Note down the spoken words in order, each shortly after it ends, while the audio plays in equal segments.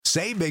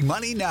Save big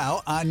money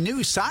now on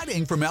new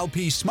siding from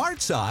LP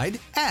SmartSide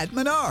at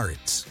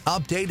Menards.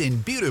 Update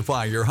and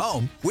beautify your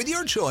home with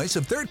your choice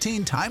of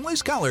 13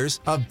 timeless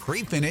colors of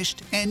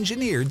pre-finished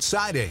engineered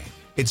siding.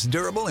 It's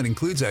durable and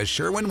includes a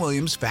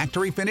Sherwin-Williams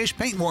factory finish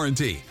paint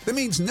warranty that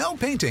means no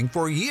painting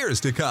for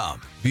years to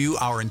come. View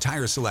our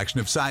entire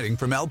selection of siding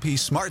from LP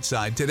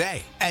SmartSide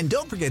today. And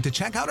don't forget to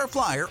check out our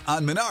flyer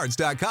on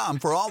Menards.com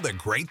for all the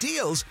great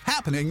deals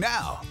happening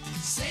now.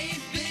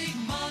 Save big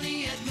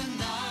money at Menards.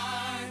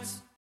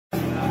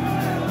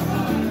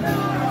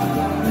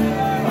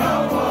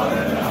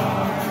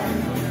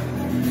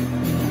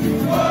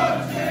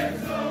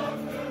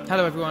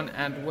 Hello everyone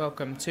and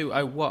welcome to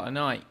Oh What a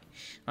Night.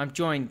 I'm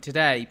joined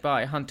today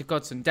by Hunter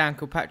Godson, Dan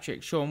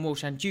Kilpatrick, Sean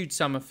Walsh and Jude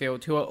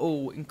Summerfield, who are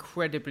all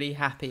incredibly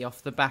happy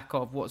off the back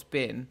of what's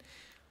been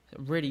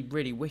a really,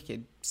 really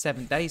wicked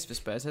 7 days for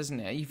Spurs,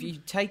 hasn't it? If you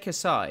take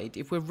aside,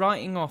 if we're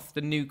writing off the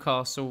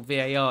Newcastle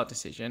VAR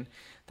decision,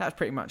 that's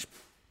pretty much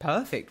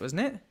perfect,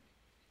 wasn't it?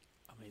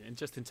 I mean, and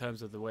just in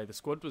terms of the way the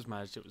squad was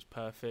managed, it was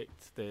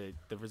perfect. The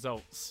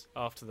results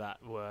after that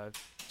were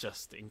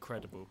just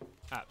incredible.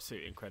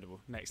 Absolutely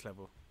incredible. Next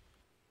level.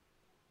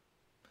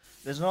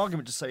 There's an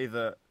argument to say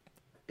that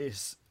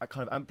it's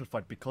kind of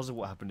amplified because of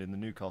what happened in the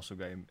Newcastle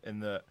game, in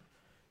that,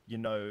 you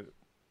know,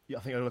 I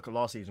think I look at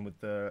last season with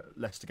the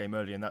Leicester game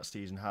earlier in that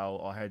season, how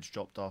our heads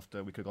dropped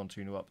after we could have gone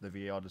 2-0 up the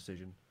VAR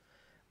decision,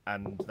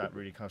 and that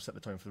really kind of set the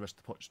tone for the rest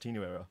of the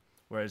Pochettino era.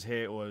 Whereas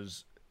here it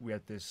was, we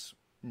had this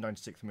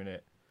 96th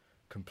minute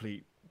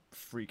complete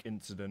freak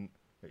incident.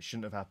 It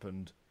shouldn't have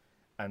happened,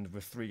 and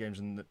with 3 games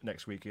in the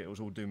next week, it was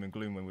all doom and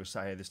gloom when we were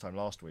sat here this time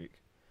last week.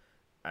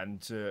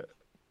 And to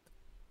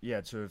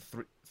have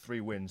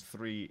 3 wins,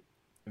 3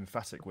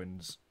 emphatic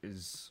wins,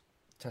 is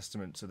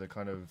testament to the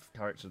kind of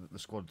character that the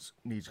squad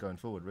needs going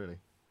forward, really.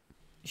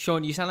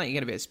 Sean, you sound like you're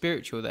getting a bit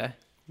spiritual there.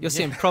 You're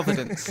seeing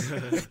Providence.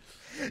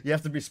 You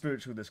have to be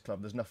spiritual with this club.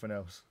 There's nothing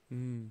else.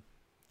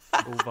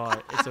 All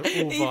vibes. It's all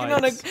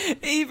vibes.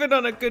 Even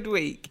on a good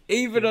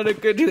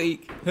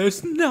week,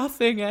 there's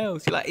nothing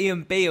else. You're like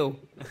Ian Beale.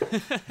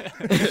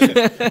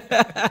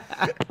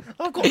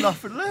 I've got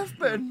nothing left,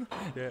 Ben.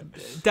 Yeah.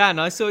 Dan,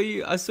 I saw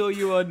you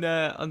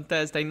on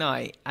Thursday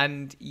night,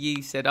 and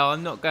you said, "Oh,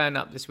 I'm not going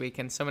up this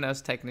weekend. Someone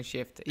else taking a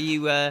shift." Are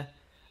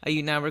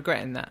you now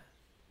regretting that?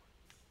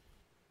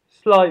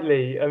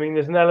 Slightly. I mean,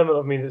 there's an element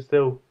of me that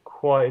still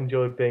quite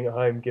enjoyed being at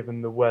home,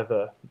 given the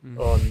weather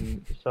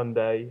on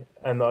Sunday,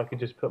 and that I could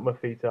just put my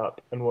feet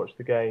up and watch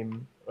the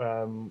game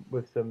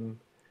with some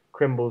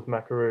Crimbles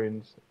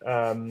macaroons.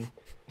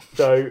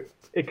 So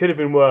it could have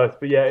been worse,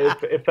 but yeah,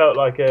 it felt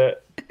like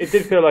it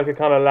did feel like a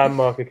kind of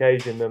landmark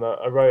occasion, and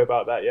I wrote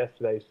about that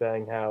yesterday,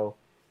 saying how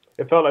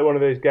it felt like one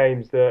of those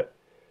games that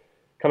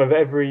kind of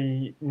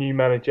every new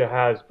manager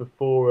has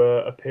before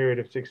a period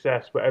of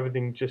success where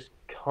everything just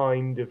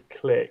kind of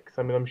clicks.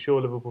 I mean, I'm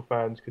sure Liverpool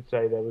fans could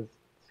say there was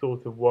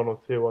sort of 1 or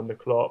 2 on the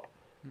Klopp.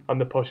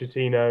 Under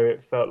Pochettino,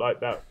 it felt like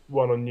that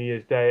one on New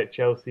Year's Day at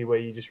Chelsea where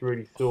you just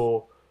really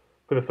saw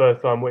for the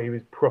first time what he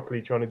was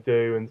properly trying to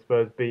do, and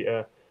Spurs beat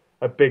a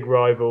big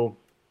rival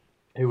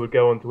who would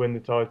go on to win the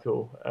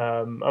title.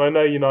 And I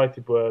know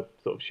United were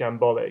sort of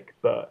shambolic,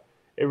 but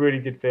it really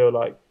did feel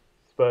like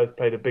Spurs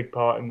played a big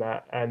part in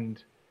that,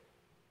 and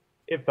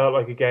it felt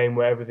like a game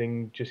where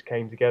everything just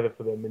came together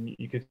for them, and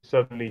you could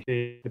suddenly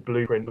see the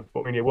blueprint of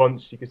what Mourinho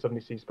wants. You could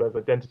suddenly see Spurs'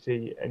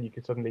 identity, and you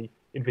could suddenly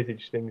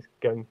envisage things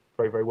going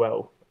very, very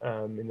well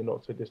in the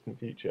not so distant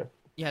future.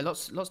 Yeah,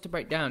 lots to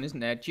break down, isn't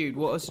there, Jude?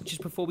 What was,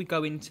 just before we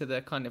go into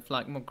the kind of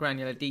like more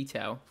granular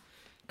detail,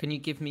 can you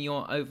give me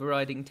your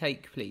overriding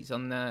take, please,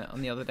 on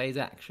the other day's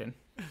action?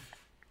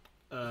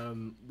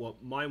 Well,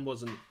 mine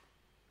wasn't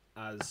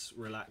as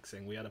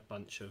relaxing. We had a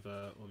bunch of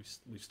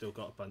we've still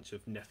got a bunch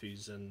of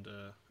nephews and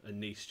a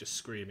niece just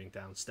screaming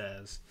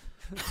downstairs.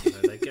 You know,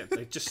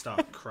 they just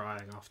start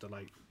crying after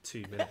like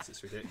 2 minutes.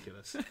 It's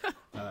ridiculous.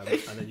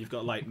 And then you've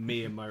got like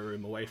me in my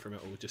room away from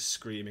it all, just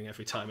screaming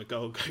every time a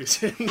goal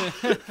goes in.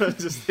 I'm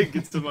just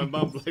thinking to my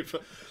mum,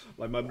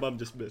 like my mum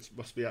just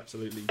must be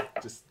absolutely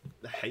just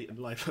hating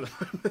life at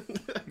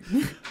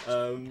the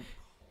moment.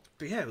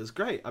 But yeah, it was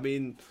great. I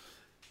mean,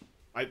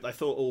 I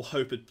thought all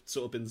hope had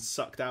sort of been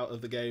sucked out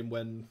of the game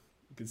when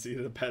you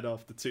conceded a pen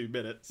after 2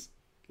 minutes.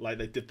 Like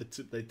they did the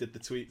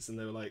tweets and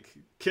they were like,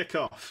 kick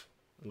off,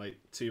 and like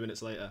 2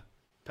 minutes later,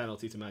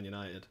 penalty to Man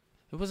United.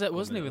 It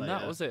wasn't even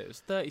that, was it? It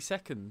was 30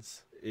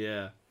 seconds.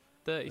 Yeah.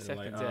 30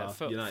 seconds, like,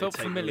 yeah. United Felt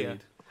take the familiar.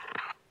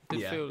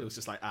 lead. It was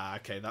just like,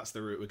 okay, that's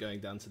the route we're going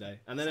down today.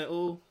 And then it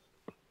all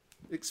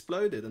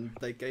exploded and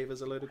they gave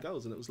us a load of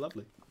goals and it was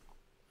lovely.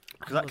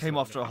 Because that came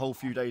after a whole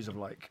few days of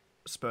like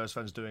Spurs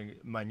fans doing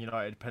Man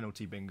United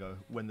penalty bingo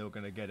when they were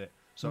going to get it.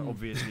 So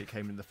obviously it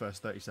came in the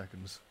first 30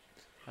 seconds.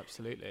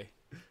 Absolutely.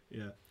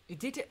 Yeah.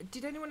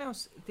 Did anyone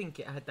else think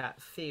it had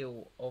that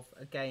feel of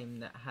a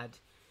game that had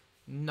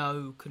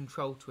no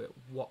control to it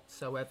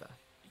whatsoever?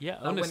 Yeah,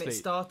 like honestly. When it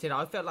started,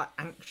 I felt like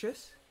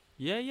anxious.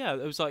 Yeah.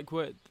 It was like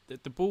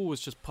the ball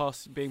was just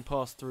being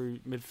passed through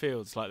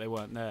midfields like they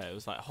weren't there. It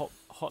was like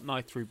hot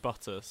knife through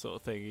butter sort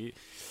of thing.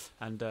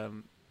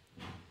 And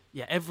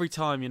yeah, every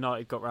time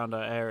United got round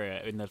our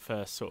area in the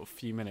first sort of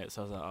few minutes,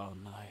 I was like, oh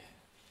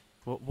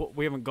no,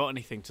 we haven't got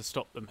anything to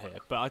stop them here.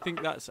 But I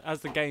think that's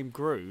as the game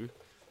grew.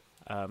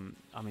 I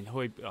mean,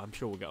 I'm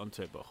sure we'll get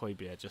onto it, but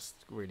Højbjerg just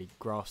really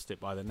grasped it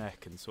by the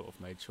neck and sort of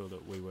made sure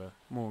that we were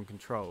more in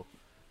control.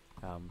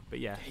 But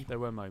yeah, there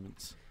were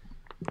moments.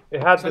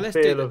 It had So the let's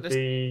feel do- of let's-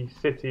 the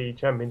City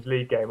Champions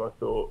League game, I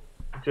thought.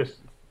 Just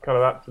kind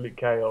of absolute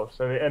chaos.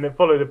 And it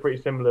followed a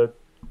pretty similar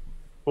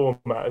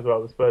format as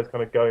well. The Spurs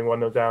kind of going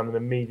 1-0 down and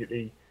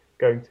immediately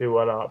going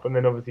 2-1 up. And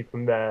then obviously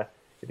from there,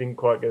 it didn't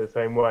quite go the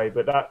same way.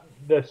 But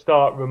the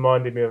start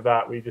reminded me of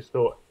that. We just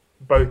thought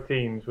both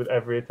teams with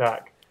every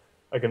attack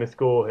are going to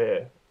score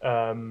here.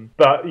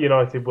 But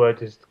United were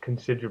just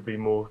considerably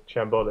more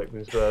shambolic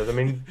than Spurs. I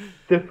mean,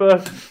 the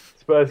first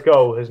Spurs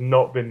goal has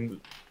not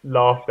been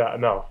laughed at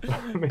enough.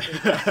 I mean,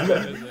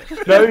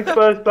 no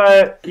Spurs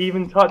player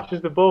even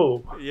touches the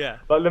ball. Yeah.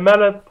 Like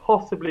Lamela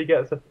possibly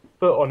gets a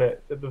foot on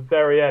it at the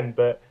very end,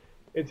 but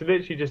it's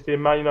literally just the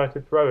Man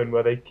United throw-in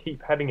where they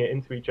keep heading it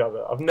into each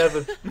other. I've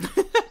never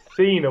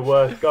seen a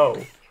worse goal.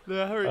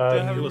 The Harry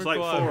It It was like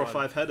Maguire 4 or one.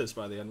 5 headers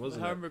by the end, The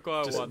wasn't Harry it?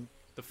 Maguire Just- one,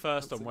 the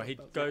first one where he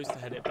goes to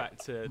head it back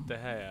to De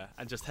Gea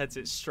and just heads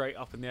it straight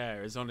up in the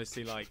air is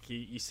honestly like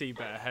you see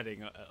better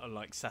heading on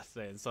like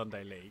Saturday and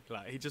Sunday league.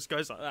 Like he just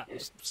goes like that,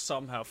 just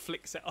somehow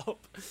flicks it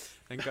up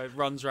and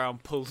runs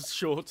around, pulls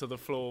Shaw to the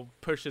floor,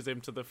 pushes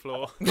him to the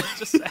floor,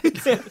 just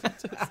heads it.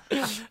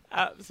 Just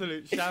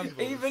absolute shambles.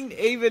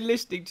 Even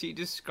listening to you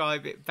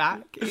describe it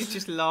back, it's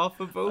just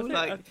laughable.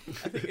 I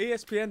think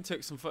ESPN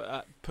took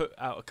put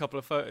out a couple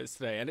of photos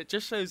today, and it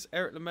just shows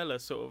Eric Lamela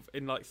sort of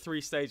in like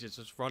 3 stages,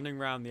 just running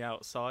around the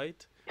outside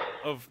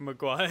of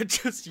Maguire,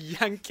 just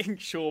yanking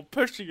Shaw,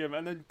 pushing him,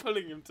 and then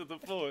pulling him to the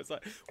floor. It's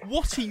like,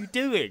 what are you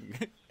doing?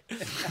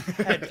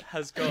 Head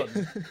has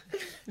gone.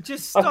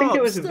 just I think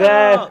it was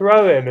their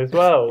throw-in as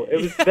well.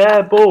 It was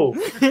their ball.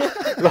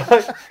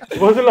 Like, it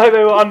wasn't like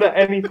they were under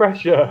any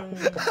pressure.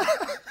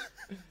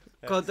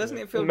 God, doesn't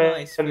it feel Mental.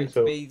 nice for it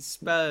to be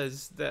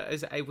Spurs that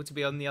is able to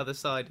be on the other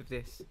side of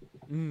this?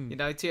 Mm. You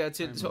know, to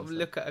sort of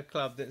look at a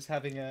club that's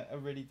having a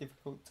really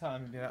difficult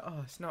time and be like,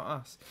 oh, it's not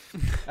us.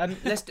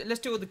 Let's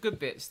do all the good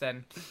bits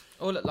then.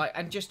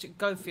 And just to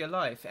go for your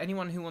life.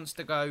 Anyone who wants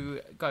to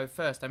go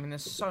first. I mean,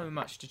 there's so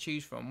much to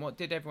choose from. What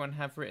did everyone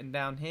have written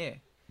down here?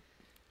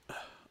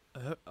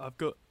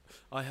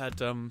 I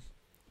had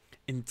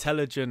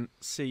intelligent.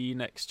 See you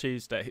next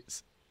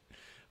Tuesdays.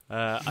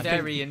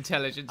 Very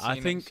intelligent. I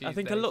think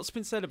a lot's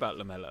been said about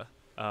Lamela,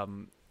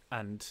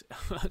 and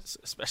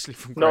especially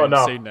from Not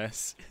Graham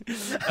enough.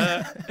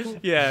 Souness.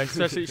 Yeah,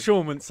 especially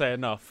Sean wouldn't say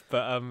enough,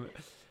 but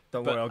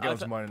Don't worry, I'll get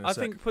onto mine in a I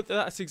sec. think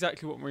that's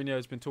exactly what Mourinho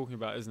has been talking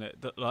about, isn't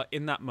it? That like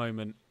in that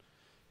moment,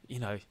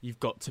 you've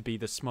got to be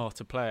the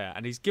smarter player,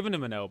 and he's given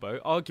him an elbow,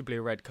 arguably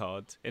a red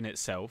card in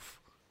itself.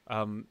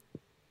 And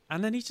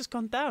then he's just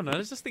gone down, and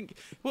I just think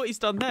what he's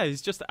done there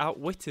is just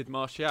outwitted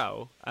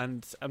Martial,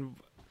 and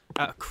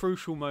at a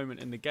crucial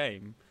moment in the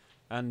game.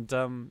 And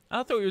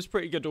I thought he was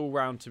pretty good all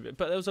round to it,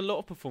 but there was a lot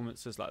of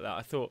performances like that.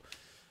 I thought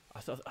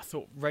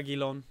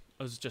Reguilon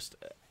was just.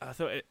 I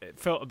thought it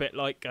felt a bit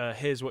like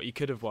here's what you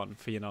could have won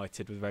for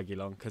United with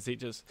Reguilon, because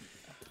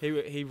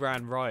he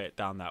ran riot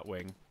down that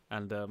wing,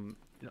 and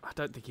I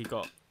don't think he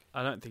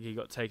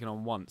got taken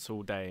on once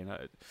all day. And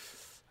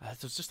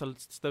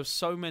there was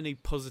so many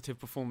positive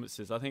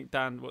performances. I think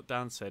what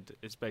Dan said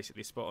is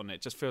basically spot on.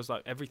 It just feels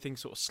like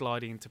everything's sort of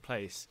sliding into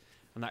place,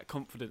 and that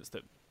confidence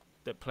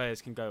that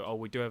players can go, oh,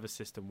 we do have a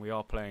system, we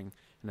are playing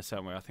in a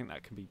certain way. I think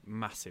that can be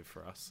massive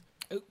for us.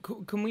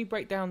 Can we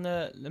break down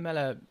the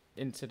Lamela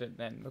incident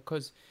then?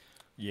 Because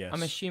Yes.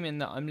 I'm assuming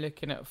that I'm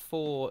looking at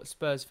 4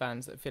 Spurs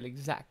fans that feel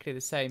exactly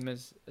the same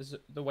as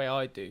the way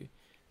I do.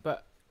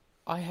 But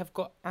I have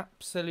got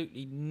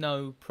absolutely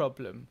no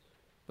problem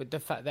with the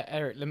fact that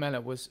Eric Lamela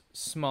was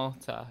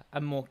smarter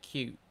and more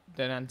cute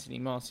than Anthony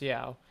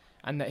Martial,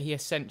 and that he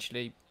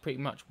essentially pretty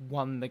much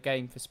won the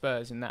game for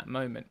Spurs in that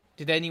moment.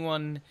 Did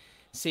anyone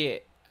see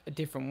it a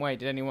different way?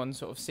 Did anyone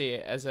sort of see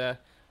it as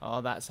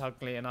oh, that's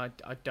ugly, and I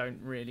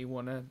don't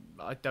want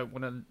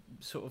to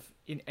sort of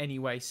in any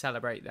way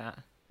celebrate that?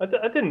 I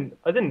didn't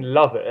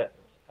love it,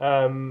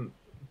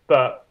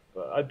 but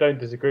I don't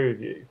disagree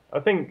with you. I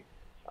think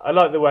I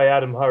like the way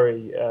Adam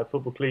Hurrey,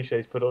 Football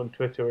Cliches, put it on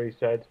Twitter, where he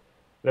said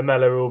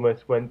Lamela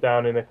almost went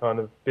down in a kind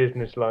of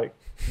business-like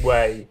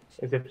way,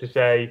 as if to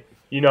say,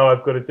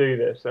 I've got to do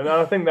this. And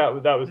I think that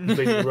was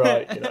completely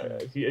right.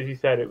 As you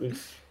said, it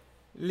was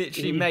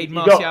Literally He made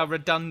got- Martial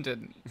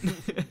redundant.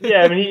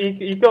 yeah. I mean,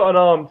 he got an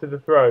arm to the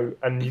throat,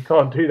 and you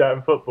can't do that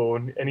in football.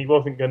 And he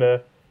wasn't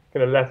gonna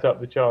let up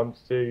the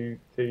chance to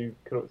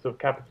sort of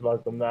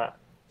capitalise on that.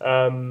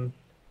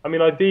 I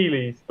mean,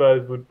 ideally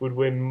Spurs would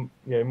win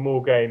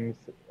more games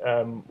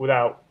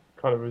without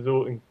kind of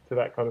resorting to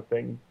that kind of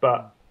thing.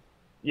 But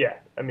yeah,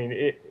 I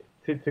mean,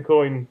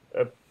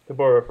 to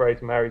borrow a phrase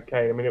from Harry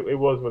Kane, I mean, it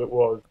was what it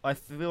was. I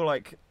feel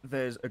like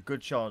there's a good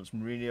chance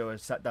Mourinho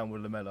has sat down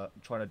with Lamela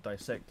trying to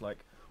dissect like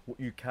what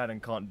you can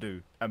and can't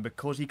do, and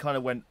because he kind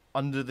of went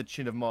under the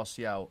chin of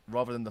Martial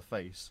rather than the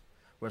face,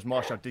 whereas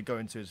Martial did go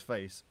into his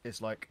face,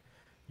 it's like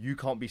you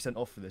can't be sent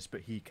off for this,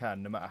 but he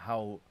can, no matter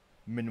how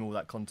minimal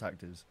that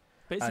contact is.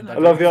 But isn't And that- I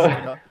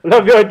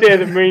love the idea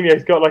that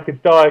Mourinho's got like a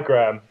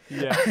diagram.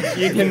 Yeah,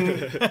 You can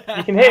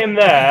hit him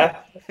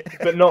there,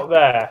 but not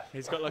there.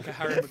 he's got like a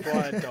Harry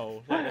Maguire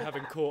doll, like they have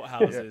in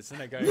courthouses, and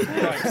they're going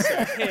right.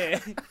 So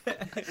here,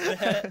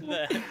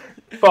 there.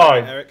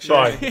 Fine, Eric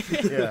fine.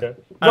 Yeah. Not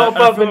And I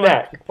above the feel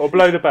like- neck or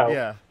below the belt.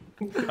 Yeah.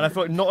 And I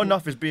feel like not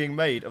enough is being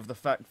made of the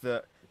fact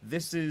that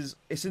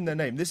it's in their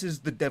name. This is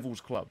the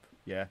Devil's Club,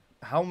 yeah?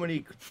 How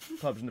many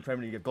clubs in the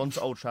Premier League have gone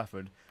to Old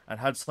Trafford and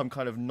had some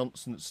kind of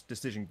nonsense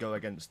decision go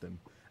against them?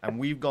 And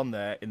we've gone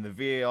there in the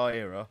VAR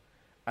era,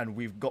 and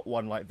we've got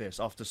one like this.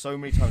 After so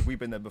many times we've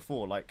been there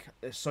before, like,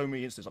 there's so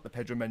many instances, like the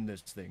Pedro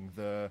Mendes thing,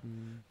 the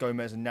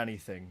Gomez and Nani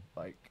thing.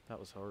 Like, That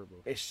was horrible.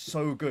 it's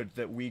so good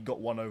that we got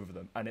one over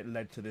them, and it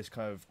led to this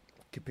kind of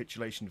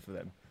capitulation for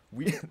them.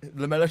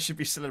 Lamella should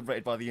be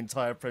celebrated by the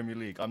entire Premier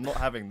League. I'm not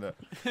having that.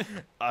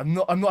 I'm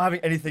not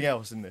having anything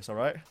else in this. All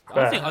right.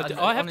 I think I have to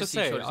honestly,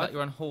 say, Sean, it's like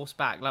you're on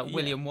horseback, like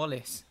William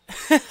Wallace.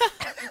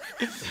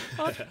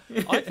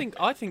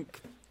 I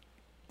think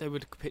they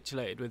would have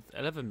capitulated with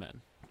 11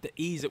 men. The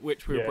ease at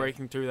which we were Yeah.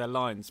 breaking through their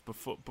lines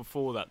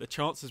before that, the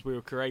chances we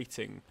were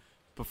creating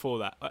before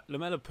that.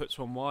 Lamella puts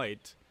one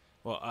wide.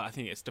 Well, I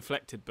think it's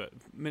deflected, but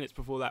minutes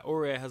before that,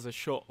 Aurier has a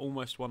shot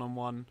almost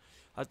one-on-one.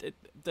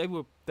 They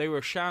were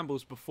a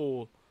shambles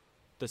before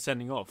the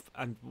sending off,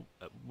 and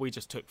we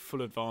just took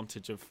full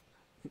advantage of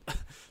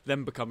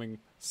them becoming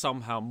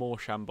somehow more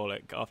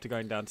shambolic after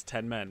going down to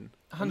 10 men.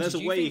 And there's Hunter, a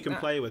do you way you think can that-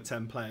 play with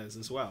 10 players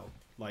as well.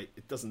 Like,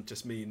 it doesn't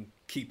just mean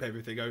keep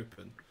everything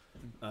open.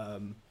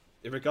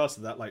 In regards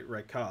to that, like,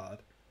 red card,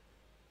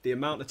 the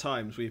amount of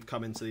times we've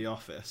come into the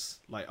office,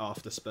 like,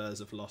 after Spurs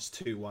have lost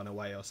 2-1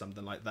 away or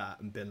something like that,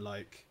 and been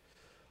like,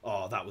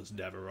 oh, that was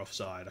never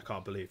offside. I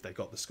can't believe they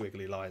got the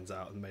squiggly lines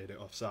out and made it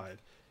offside.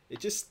 It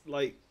just,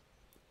 like,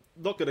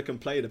 not going to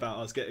complain about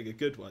us getting a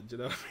good one, do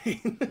you know what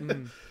I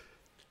mean?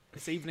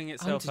 It's evening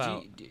itself Hunter,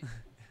 out.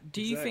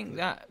 do you think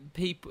that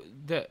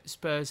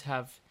Spurs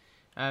have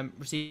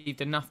received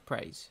enough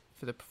praise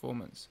for the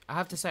performance? I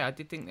have to say, I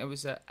did think there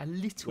was a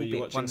little Were you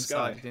bit watching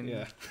Sky? one-sided in.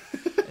 Yeah.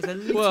 There's a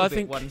little Well, I bit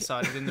think-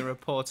 one-sided in the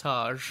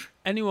reportage.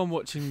 Anyone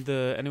watching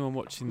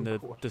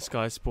the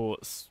Sky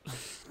Sports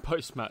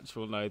post match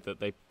will know that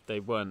they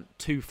weren't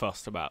too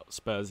fussed about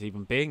Spurs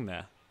even being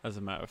there. As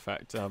a matter of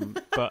fact,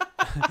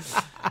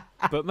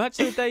 but match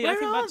of the day, I Where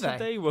think are match of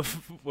the day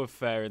were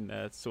fair in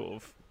there, sort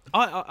of.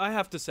 I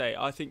have to say,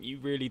 I think you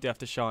really do have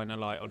to shine a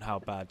light on how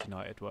bad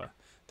United were.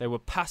 They were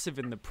passive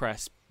in the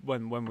press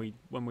when we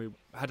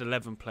had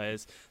 11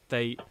 players.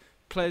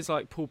 Players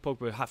like Paul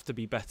Pogba have to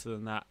be better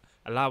than that,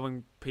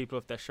 allowing people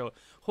off their shoulder.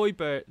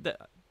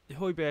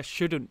 Højbjerg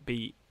shouldn't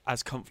be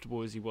as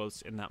comfortable as he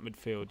was in that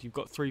midfield. You've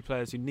got three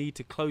players who need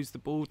to close the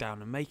ball down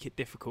and make it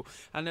difficult.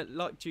 And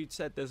like Jude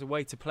said, there's a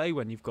way to play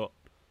when you've got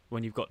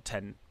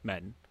 10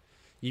 men.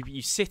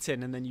 You sit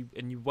in and then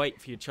you wait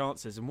for your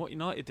chances. And what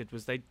United did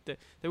was they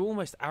were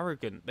almost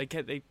arrogant.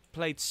 They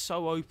played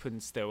so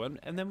open still, and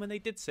then when they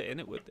did sit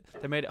in,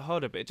 they made it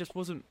harder. But it just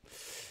wasn't.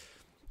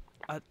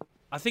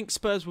 I think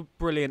Spurs were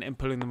brilliant in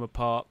pulling them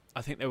apart.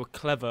 I think they were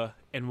clever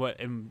in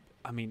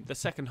the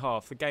second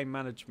half, the game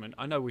management.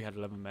 I know we had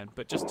 11 men,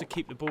 but just to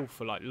keep the ball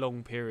for like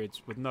long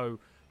periods with no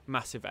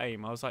massive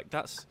aim, I was like,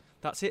 that's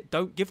it.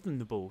 Don't give them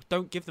the ball.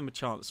 Don't give them a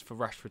chance for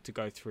Rashford to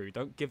go through.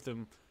 Don't give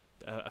them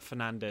a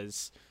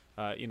Fernandes.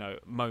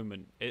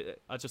 Moment.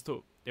 I just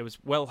thought it was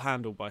well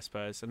handled by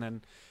Spurs, and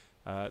then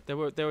there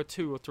were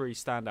two or three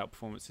standout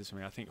performances for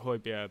me. I think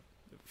Højbjerg,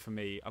 for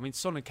me, I mean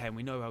Son and Kane,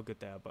 we know how good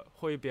they are, but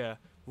Højbjerg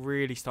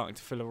really starting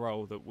to fill a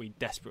role that we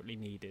desperately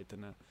needed,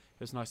 and it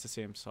was nice to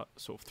see him sort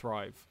of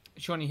thrive.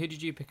 Shawnee, who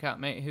did you pick out,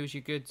 mate? Who was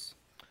your goods?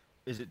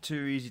 Is it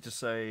too easy to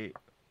say?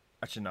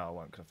 Actually, no, I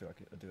won't, because I feel like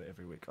I do it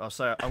every week. I'm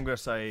going to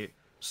say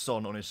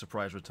Son on his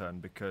surprise return,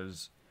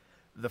 because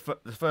the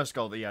first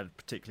goal that he had,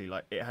 particularly,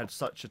 like, it had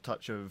such a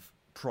touch of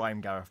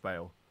prime Gareth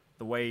Bale.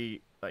 The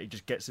way that he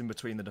just gets in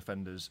between the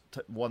defenders,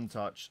 one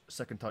touch,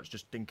 second touch,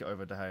 just dink it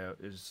over De Gea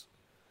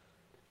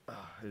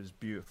is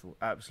beautiful,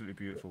 absolutely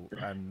beautiful.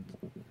 And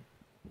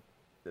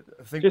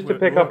I think Just to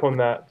pick up on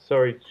that,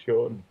 sorry,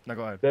 Sean. No,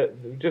 go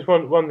ahead. Just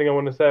one thing I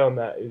want to say on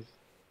that is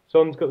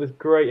Son's got this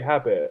great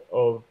habit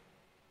of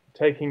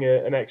taking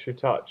an extra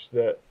touch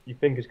that you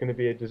think is going to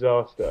be a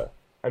disaster.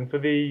 And for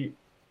the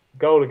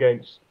goal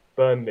against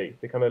Burnley,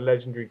 the kind of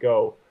legendary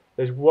goal,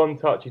 there's one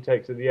touch he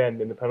takes at the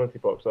end in the penalty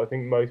box that I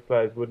think most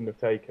players wouldn't have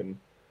taken,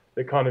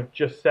 that kind of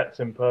just sets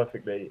him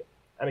perfectly.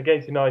 And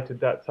against United,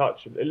 that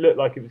touch, it looked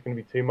like it was going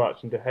to be too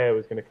much and De Gea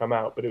was going to come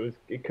out, but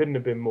it couldn't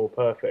have been more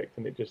perfect,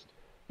 and it just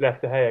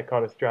left De Gea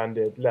kind of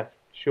stranded, left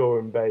Shaw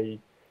and Bay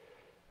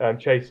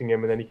chasing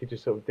him, and then he could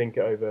just sort of dink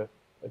it over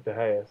at De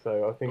Gea.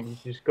 So I think he's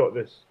just got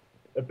this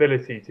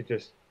ability to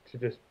just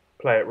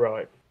play it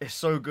right. It's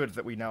so good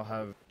that we now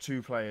have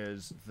two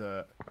players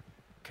that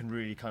can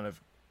really kind of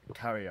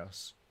carry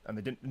us, and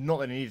they didn't. Not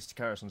that they needed to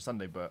carry us on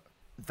Sunday, but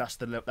that's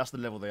the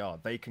level they are.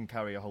 They can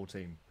carry a whole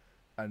team,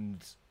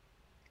 and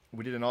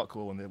we did an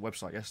article on the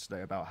website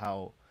yesterday about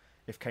how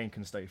if Kane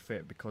can stay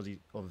fit because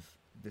of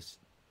this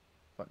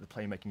like the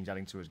playmaking he's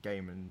adding to his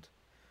game and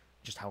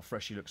just how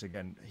fresh he looks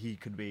again, he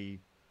could be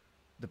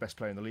the best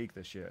player in the league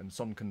this year, and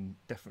Son can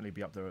definitely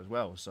be up there as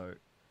well. So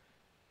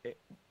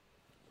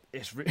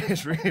it's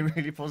really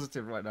really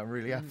positive right now. I'm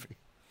really happy.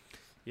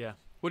 Yeah.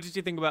 What did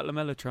you think about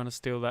Lamela trying to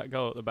steal that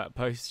goal at the back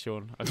post,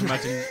 Sean?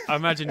 I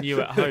imagine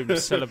you at home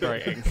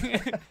celebrating.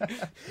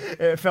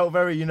 It felt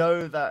very,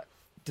 that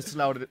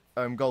disallowed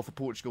goal for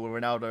Portugal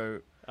where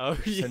Ronaldo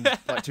sends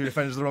like two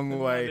defenders the wrong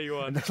way,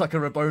 and there's like a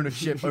Rabona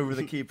chip over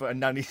the keeper, and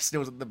Nani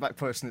steals at the back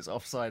post and it's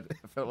offside.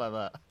 It felt like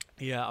that.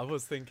 Yeah, I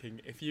was thinking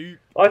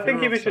I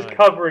think he was just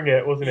covering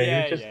it, wasn't he?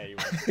 Yeah,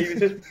 he was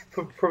just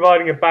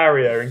providing a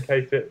barrier in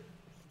case it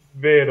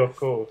veered off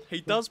course.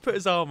 He does put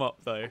his arm up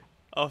though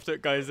after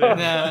it goes in,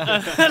 and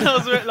I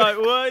was a bit like,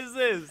 "What is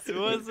this?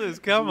 What is this?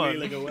 Come on!"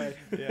 Wheeling away.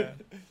 Yeah,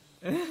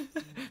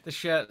 The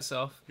shirt's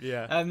off.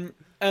 yeah.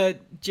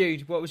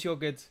 Jude, what was your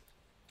goods?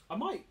 I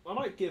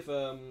might give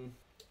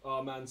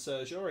our man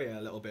Serge Aurier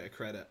a little bit of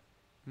credit.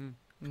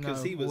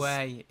 Because No he was-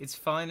 way. It's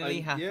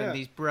finally happened. yeah.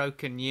 He's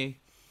broken you.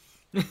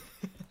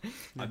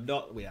 I'm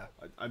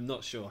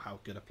not sure how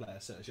good a player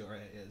Serge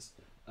Aurier is,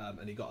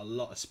 and he got a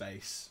lot of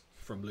space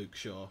from Luke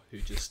Shaw, who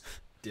just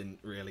didn't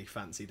really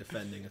fancy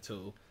defending at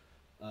all.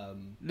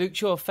 Luke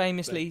Shaw,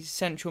 famously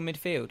central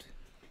midfield.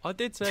 I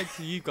did say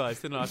to you guys,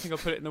 didn't I? I think I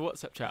put it in the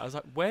WhatsApp chat. I was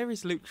like, "Where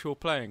is Luke Shaw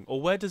playing, or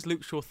where does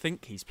Luke Shaw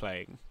think he's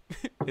playing?"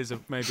 Is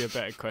maybe a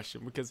better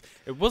question, because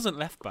it wasn't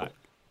left back.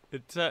 He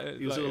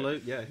was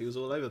he was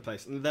all over the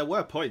place. And there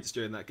were points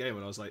during that game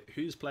when I was like,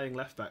 "Who's playing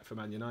left back for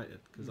Man United?"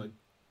 Because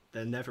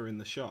they're never in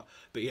the shot.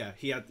 But yeah,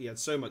 he had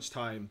so much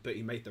time, but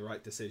he made the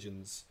right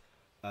decisions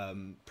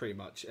pretty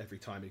much every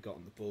time he got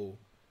on the ball.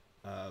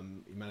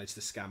 He managed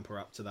to scamper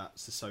up to that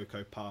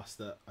Sissoko pass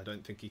that I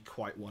don't think he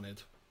quite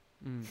wanted.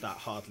 That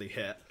hardly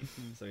hit,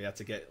 so he had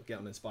to get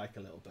on his bike a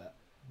little bit.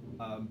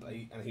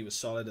 But he was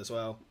solid as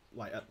well.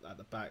 Like at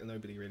the back,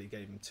 nobody really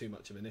gave him too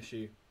much of an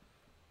issue.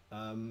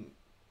 And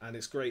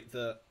it's great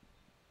that,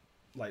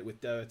 like with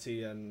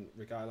Doherty and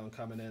Reguilon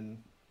coming in,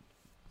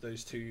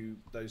 those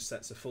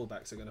sets of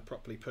fullbacks are going to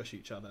properly push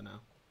each other now,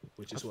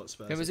 which is what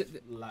Spurs have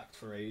lacked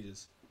for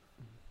ages.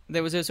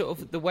 There was a sort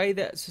of the way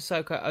that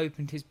Sissoko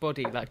opened his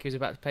body, like he was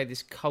about to play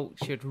this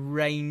cultured,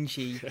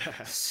 rangy,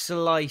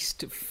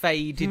 sliced,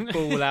 faded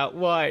ball out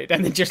wide,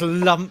 and then just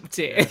lumped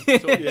it.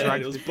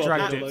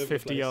 Dragged it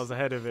 50 yards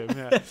ahead of him.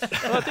 Yeah.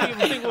 Well,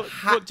 I think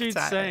what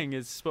Jude's saying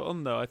is spot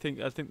on, though. I think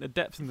the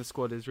depth in the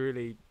squad is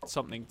really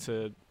something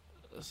to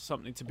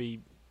be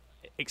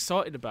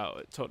excited about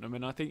at Tottenham,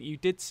 and I think you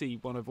did see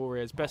one of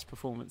Aurier's best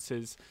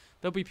performances.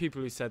 There'll be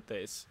people who said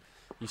this.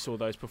 You saw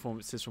those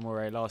performances from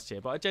Aurier last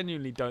year, but I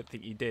genuinely don't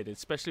think you did,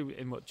 especially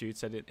in what Jude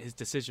said, his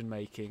decision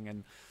making,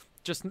 and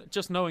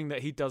just knowing that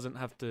he doesn't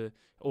have to,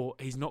 or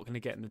he's not going to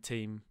get in the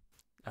team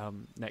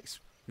next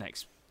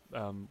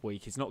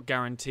week. It's not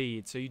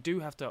guaranteed, so you do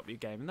have to up your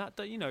game. And that,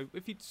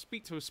 if you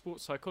speak to a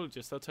sports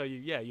psychologist, they'll tell you,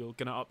 yeah, you're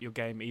going to up your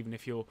game even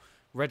if you're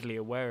readily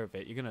aware of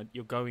it. You're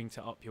going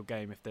to up your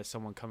game if there's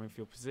someone coming for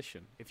your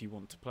position if you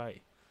want to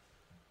play.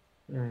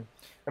 I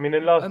mean,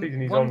 in last season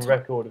he's on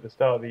record at the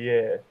start of the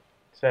year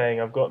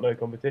saying I've got no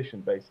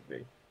competition,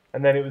 basically,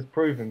 and then it was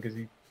proven because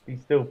he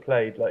still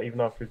played like even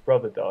after his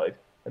brother died,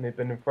 and he'd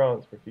been in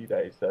France for a few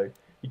days, so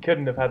he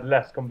couldn't have had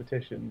less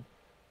competition.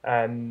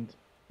 And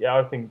yeah,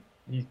 I think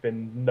he's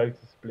been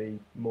noticeably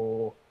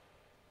more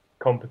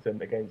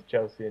competent against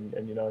Chelsea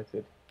and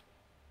United.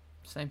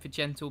 Same for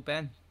Gentle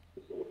Ben.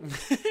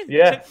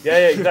 Yeah,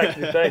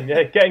 exactly the same.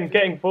 Yeah,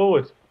 getting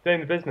forward,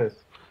 doing the business.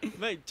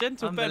 Mate,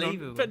 Gentle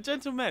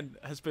Men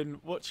has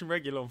been watching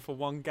Reguilon for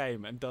one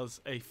game and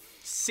does a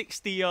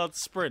 60-yard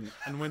sprint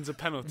and wins a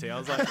penalty. I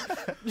was like,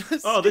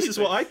 "Oh, this is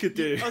what I could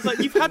do." I was like,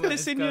 "You've had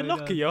this in your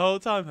locker your whole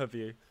time, have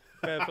you?"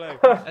 Fair play.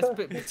 That's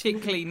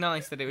particularly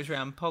nice that it was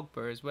around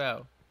Pogba as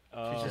well.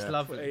 Which is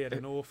lovely. He had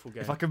an awful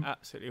game.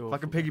 Absolutely awful. If I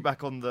can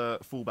piggyback on the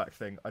fullback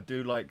thing, I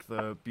do like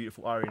the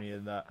beautiful irony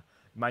in that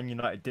Man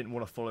United didn't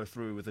want to follow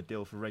through with a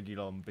deal for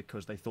Reguilon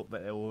because they thought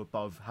that they were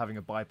above having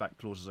a buyback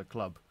clause as a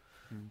club.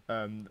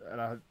 And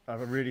I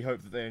really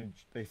hope that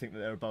they think that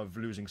they're above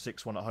losing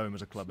 6-1 at home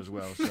as a club as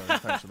well. So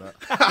thanks for that.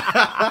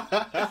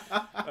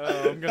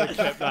 I'm going to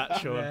clip that,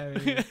 Sean.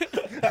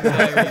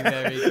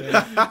 Very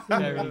good.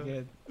 Very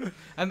good.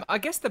 I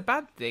guess the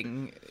bad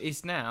thing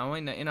is now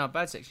in our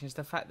bad section is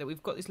the fact that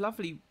we've got this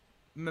lovely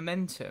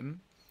momentum,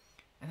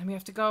 and then we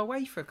have to go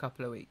away for a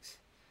couple of weeks.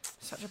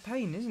 Such a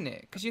pain, isn't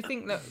it? Because you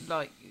think that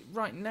like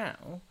right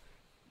now,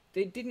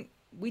 we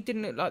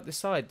didn't look like the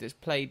side that's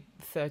played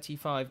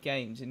 35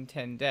 games in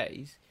 10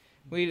 days.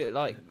 We look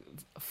like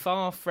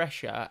far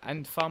fresher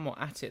and far more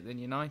at it than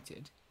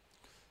United.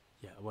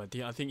 Yeah, well,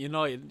 I think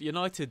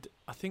United.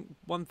 I think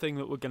one thing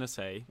that we're going to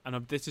say,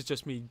 and this is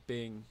just me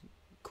being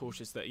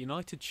cautious, that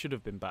United should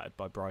have been battered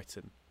by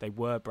Brighton. They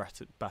were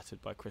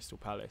battered by Crystal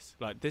Palace.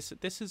 Like this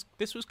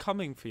was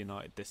coming for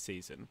United this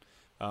season.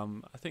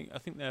 I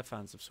think their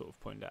fans have sort of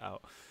pointed it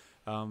out.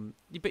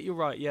 But you're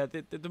right. Yeah,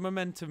 the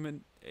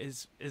momentum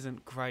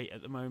isn't great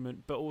at the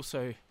moment. But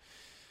also,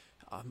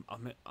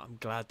 I'm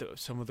glad that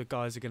some of the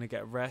guys are going to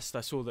get rest.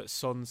 I saw that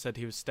Son said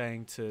he was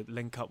staying to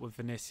link up with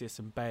Vinicius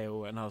and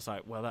Bale, and I was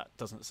like, well, that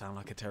doesn't sound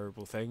like a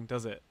terrible thing,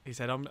 does it? He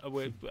said, I'm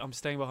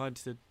staying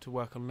behind to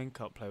work on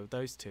link up play with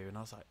those two, and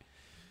I was like,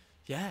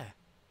 yeah,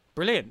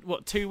 brilliant.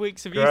 What, 2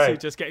 weeks of you two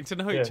just getting to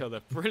know each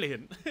other?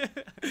 Brilliant.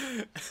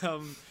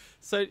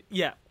 So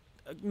yeah,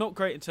 not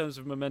great in terms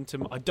of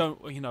momentum. I don't,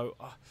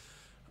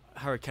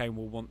 Harry Kane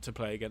will want to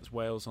play against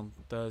Wales on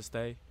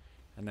Thursday,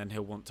 and then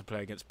he'll want to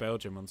play against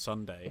Belgium on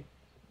Sunday,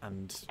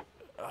 and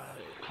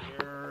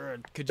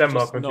could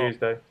Denmark on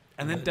Tuesday,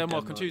 and then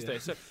Denmark on Tuesday.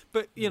 So,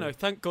 but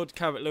thank God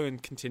Carrot Lewin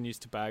continues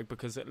to bag,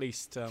 because at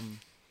least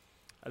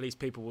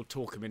people will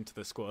talk him into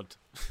the squad.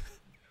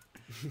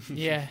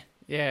 Yeah,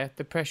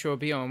 the pressure will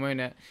be on,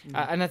 won't it?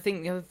 And I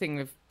think the other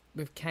thing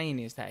with Kane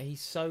is that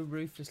he's so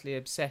ruthlessly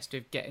obsessed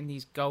with getting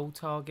these goal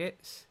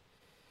targets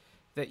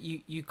that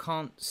you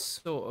can't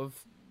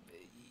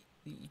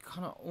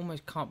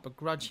almost can't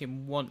begrudge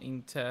him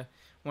wanting to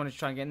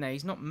try and get in there.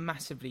 He's not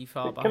massively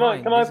far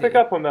behind. Can I pick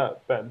up on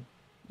that, Ben?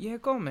 Yeah,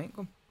 go on, mate.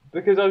 Go on.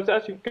 Because I was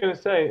actually going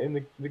to say in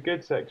the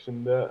good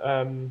section that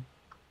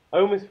I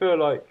almost feel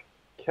like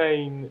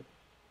Kane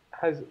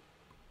has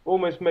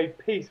almost made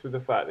peace with the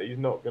fact that he's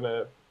not going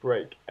to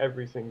break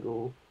every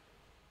single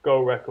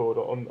goal record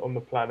on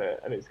the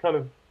planet, and it's kind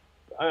of,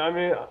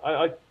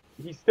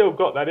 he's still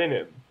got that in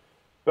him.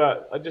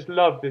 But I just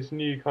love this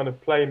new kind of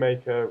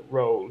playmaker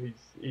role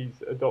he's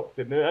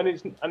adopted, and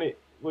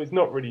it's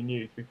not really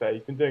new, to be fair.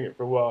 He's been doing it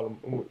for a while,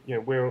 and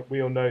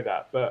we all know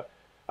that. But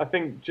I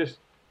think just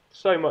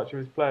so much of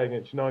his play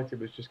against United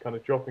was just kind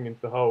of dropping into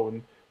the hole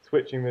and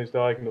switching those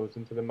diagonals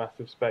into the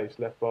massive space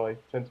left by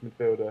centre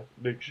midfielder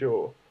Luke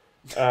Shaw,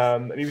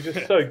 and he was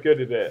just so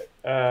good at it.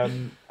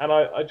 And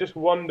I just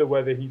wonder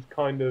whether he's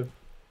kind of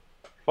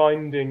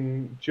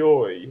finding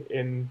joy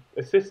in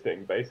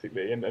assisting,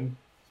 basically, and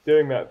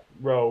doing that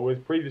role, whereas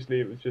previously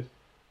it was just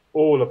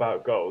all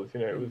about goals.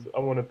 It was, I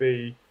want to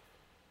be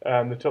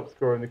the top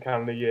scorer in the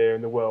calendar year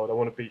in the world. I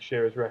want to beat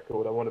Shearer's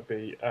record. I want to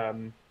beat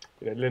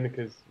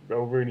Lineker's,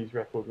 or Rooney's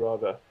record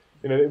rather.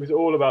 It was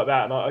all about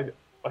that, and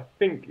I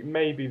think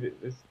maybe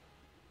that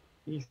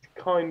he's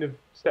kind of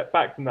stepped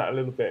back from that a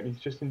little bit, and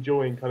he's just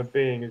enjoying kind of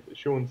being, as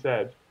Sean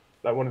said,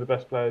 like one of the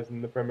best players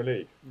in the Premier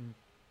League.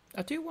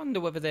 I do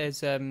wonder whether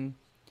there's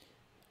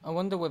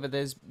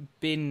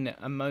been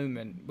a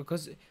moment,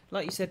 because,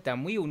 like you said,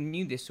 Dan, we all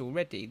knew this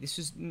already. This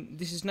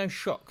is no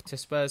shock to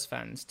Spurs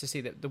fans to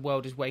see that the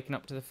world is waking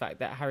up to the fact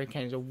that Harry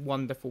Kane is a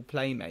wonderful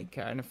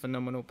playmaker and a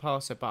phenomenal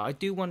passer. But I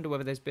do wonder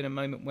whether there's been a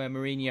moment where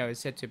Mourinho has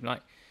said to him,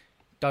 like,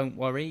 don't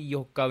worry,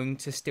 you're going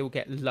to still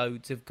get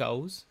loads of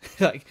goals.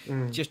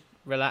 Just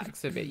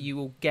relax a bit. You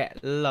will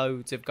get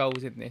loads of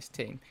goals in this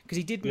team. Because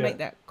he did make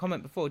that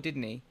comment before,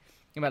 didn't he?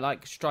 About,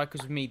 like,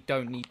 strikers with me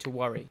don't need to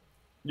worry.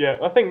 Yeah,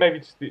 I think maybe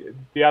just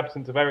the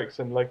absence of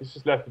Eriksen, like, it's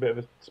just left a bit of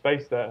a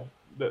space there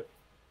that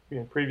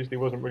previously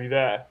wasn't really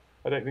there.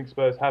 I don't think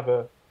Spurs have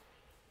a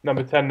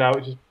number 10 now,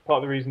 which is part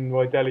of the reason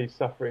why Dele's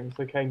suffering.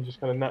 So Kane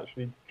just kind of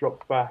naturally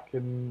drops back,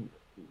 and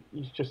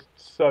he's just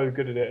so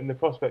good at it. And the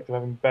prospect of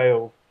having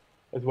Bale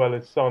as well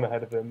as Son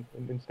ahead of him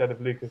instead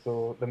of Lucas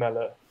or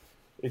Lamela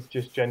is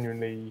just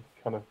genuinely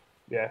kind of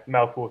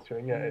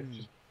mouth-watering. Yeah, it's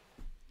just,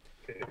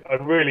 I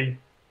really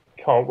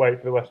can't wait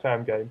for the West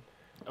Ham game.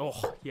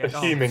 Oh, yes.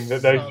 Assuming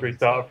that those three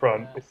start up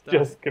front, it's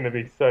just going to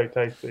be so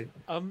tasty.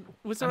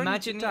 Was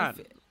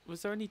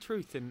there any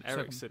truth in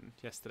Eriksen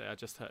yesterday? I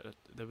just heard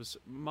there was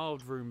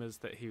mild rumours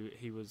that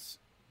he was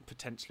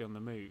potentially on the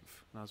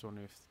move, and I was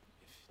wondering if...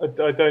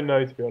 I don't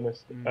know, to be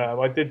honest.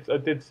 I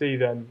did see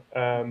them.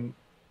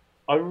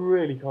 I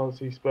really can't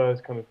see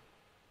Spurs kind of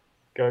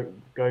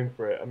going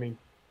for it. I mean,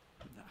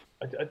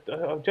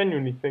 I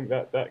genuinely think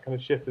that kind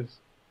of ship has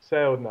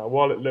sailed now.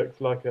 While it looked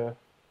like a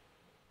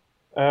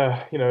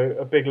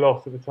big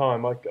loss at the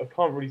time, I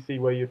can't really see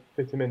where you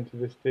fit him into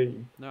this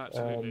team. No,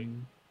 absolutely.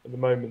 At the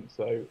moment,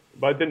 so,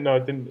 but I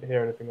didn't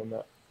hear anything on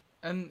that.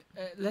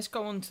 Let's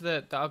go on to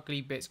the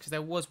ugly bits, because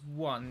there was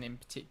one in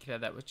particular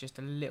that was just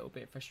a little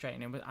bit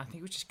frustrating. I think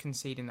it was just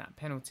conceding that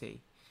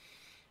penalty.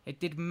 It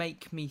did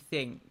make me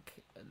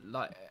think,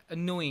 like,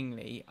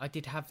 annoyingly, I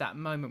did have that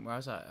moment where I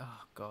was like,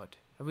 oh God,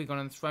 have we gone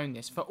and thrown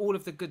this? For all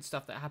of the good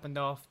stuff that happened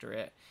after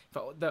it,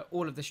 for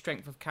all of the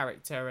strength of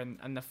character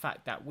and the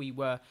fact that we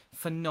were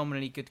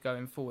phenomenally good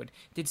going forward,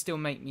 did still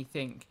make me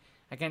think,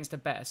 against a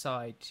better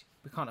side,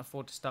 we can't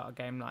afford to start a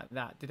game like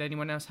that. Did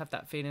anyone else have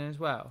that feeling as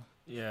well?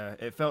 Yeah,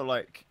 it felt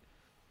like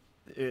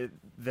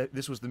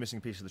this was the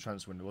missing piece of the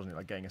transfer window, wasn't it?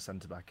 Like getting a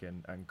centre-back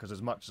in, and because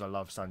as much as I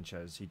love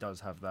Sanchez, he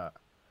does have that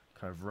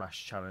kind of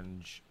rash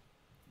challenge,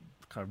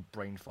 kind of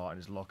brain fart in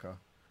his locker.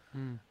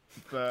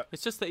 But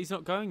it's just that he's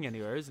not going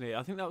anywhere, isn't he?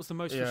 I think that was the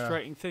most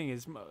frustrating thing.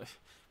 Is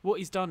what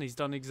he's done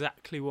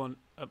exactly what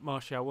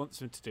Martial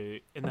wants him to do.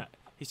 In that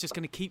he's just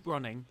going to keep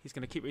running. He's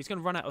going to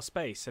run out of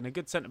space, and a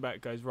good centre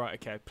back goes, right,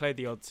 okay, play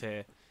the odds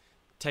here,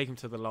 take him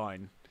to the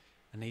line,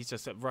 and he's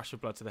just a rush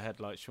of blood to the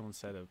head, like Sean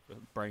said, a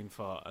brain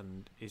fart,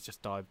 and he's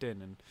just dived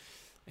in. And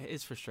it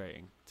is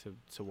frustrating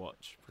to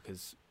watch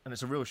because. And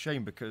it's a real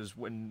shame because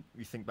when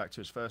you think back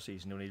to his first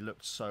season, when he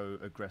looked so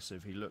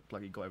aggressive, he looked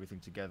like he got everything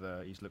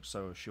together. He's looked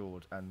so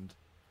assured, and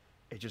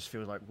it just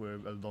feels like we're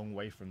a long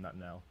way from that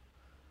now.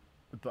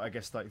 But I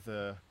guess like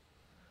the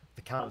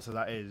counter to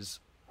that is,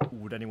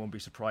 would anyone be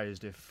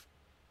surprised if?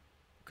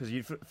 Because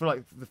you feel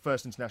like the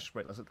first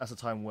international break, that's a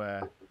time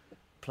where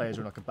players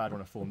are in like a bad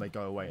run of form, they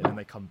go away and then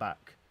they come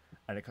back,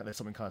 and there's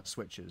something kind of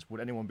switches. Would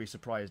anyone be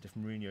surprised if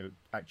Mourinho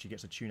actually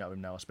gets a tune out of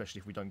him now, especially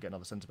if we don't get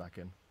another centre back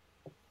in?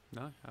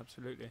 No,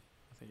 absolutely.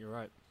 I think you're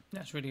right.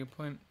 That's a really good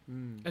point.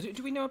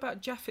 Do we know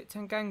about Japhet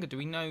Tanganga? Do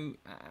we know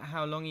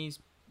how long he's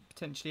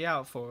potentially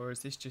out for, or is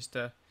this just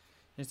a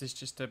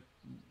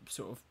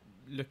sort of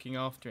looking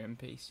after him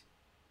piece?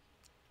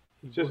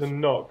 It's just a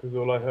knock, is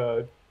all I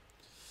heard.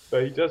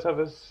 But he does have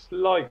a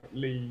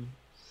slightly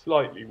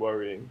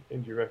worrying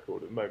injury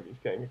record at the moment.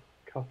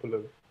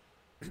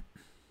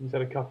 He's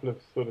had a couple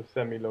of sort of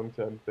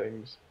semi-long-term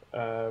things.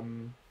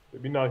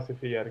 It'd be nice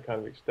if he had a kind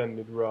of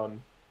extended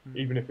run,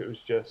 even if it was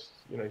just,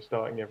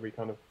 starting every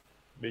kind of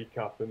League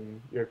Cup and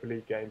Europa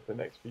League game for the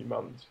next few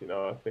months.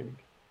 I think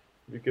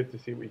it'd be good to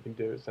see what he can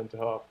do at centre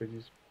half, because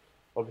he's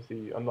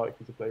obviously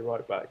unlikely to play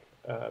right back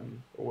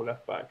or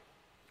left back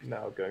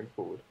now going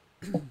forward.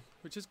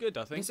 Which is good,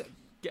 I think.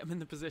 Get him in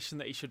the position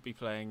that he should be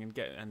playing,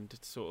 and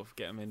sort of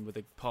get him in with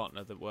a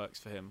partner that works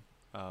for him.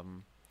 I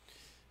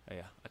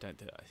don't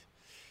think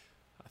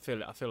I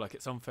feel like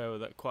it's unfair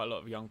that quite a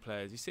lot of young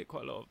players. You see it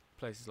quite a lot of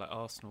places like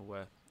Arsenal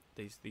where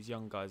these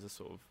young guys are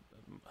sort of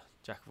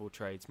jack of all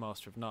trades,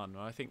 master of none.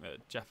 And I think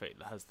that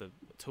Japhet has the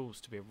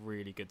tools to be a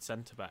really good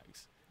centre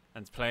backs,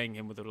 and playing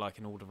him with like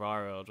an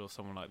Alderweireld or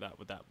someone like that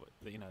with that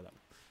that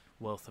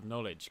wealth of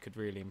knowledge could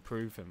really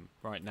improve him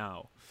right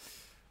now.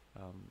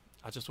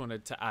 I just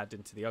wanted to add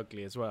into the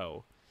ugly as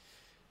well.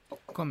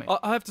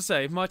 I have to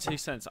say, my 2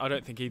 cents, I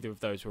don't think either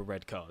of those were a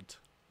red card.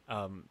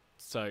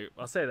 So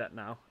I'll say that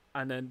now.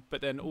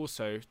 But then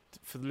also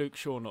for Luke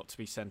Shaw not to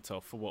be sent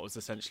off for what was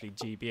essentially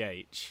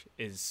GBH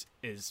is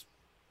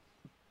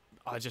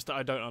I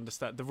don't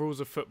understand. The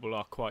rules of football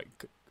are quite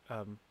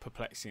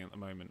perplexing at the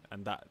moment,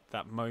 and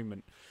that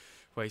moment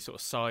where he sort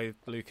of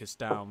scythed Lucas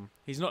down.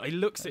 He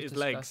looks at his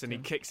legs and he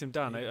kicks him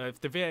down.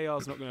 If the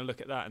VAR's not going to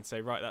look at that and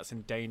say, right, that's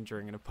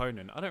endangering an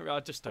opponent, I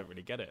just don't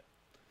really get it.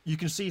 You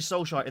can see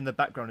Solskjaer in the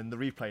background in the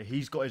replay.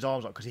 He's got his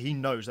arms up because he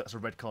knows that's a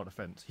red card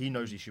offence. He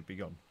knows he should be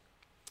gone.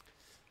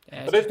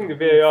 I don't think the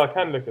VAR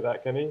can look at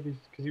that, can he?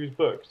 Because he was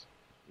booked.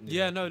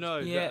 Yeah, no.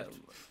 Yeah,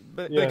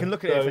 but they can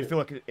look at it if they feel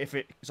like if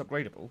it's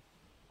upgradable.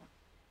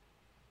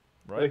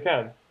 Right? They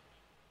can.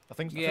 I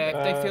think. Yeah,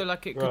 if they feel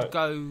like it could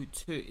go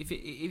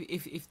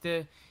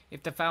to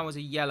if the foul was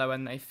a yellow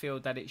and they feel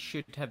that it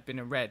should have been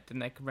a red, then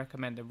they can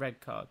recommend a red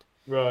card.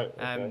 Right.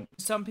 Okay.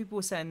 Some people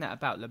were saying that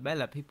about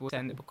Lamela. People were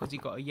saying that because he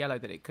got a yellow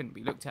that it couldn't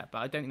be looked at, but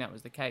I don't think that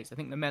was the case. I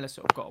think Lamela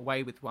sort of got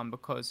away with one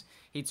because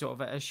he'd sort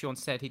of, as Sean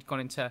said, he'd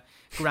gone into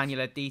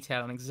granular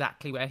detail on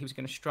exactly where he was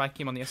going to strike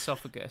him on the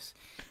esophagus,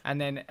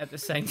 and then at the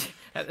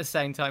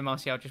same time,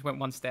 Martial just went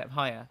one step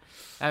higher.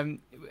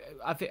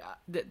 I think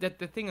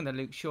the thing on the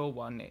Luke Shaw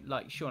one,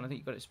 like Sean, I think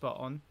you got it spot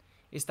on.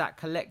 It's that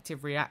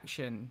collective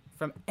reaction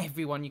from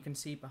everyone you can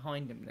see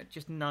behind him that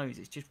just knows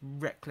it's just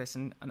reckless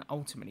and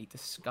ultimately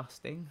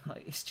disgusting.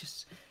 Like, it's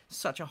just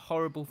such a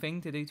horrible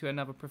thing to do to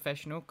another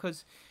professional.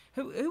 Because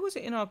who was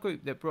it in our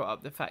group that brought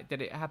up the fact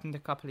that it happened a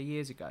couple of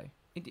years ago?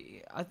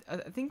 I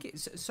think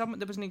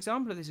there was an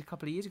example of this a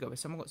couple of years ago where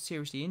someone got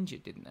seriously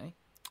injured, didn't they?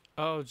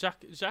 Oh,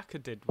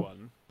 Xhaka did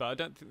one, but I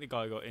don't think the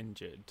guy got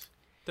injured.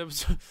 There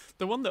was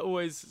the one that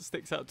always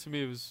sticks out to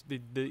me was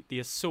the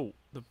assault,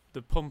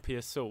 the Pompey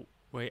assault,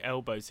 where he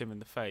elbows him in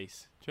the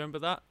face. Do you remember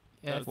that?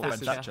 Yeah,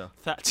 Thatcher.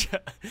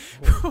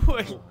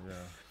 It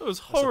was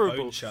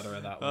horrible. Bone shadow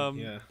of that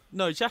one.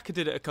 No, Xhaka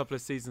did it a couple of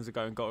seasons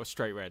ago and got a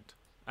straight red,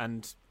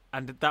 and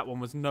that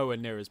one was nowhere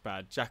near as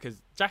bad.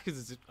 Xhaka's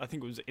I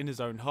think it was in his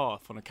own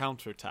half on a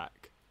counter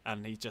attack,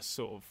 and he just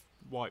sort of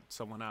wiped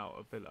someone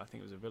out. I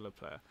think it was a Villa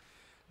player.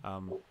 I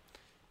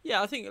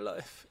think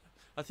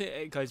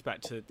it goes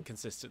back to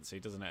consistency,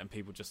 doesn't it? And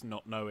people just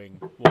not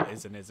knowing what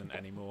is and isn't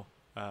anymore.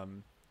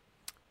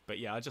 But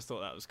yeah, I just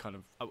thought that was kind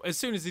of... As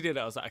soon as he did it,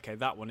 I was like, okay,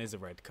 that one is a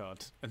red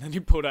card. And then he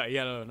pulled out a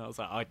yellow, and I was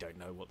like, I don't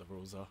know what the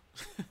rules are.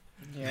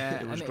 Yeah,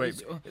 it was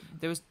great.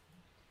 There was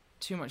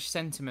too much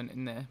sentiment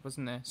in there,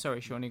 wasn't there?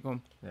 Sorry, Sean, you go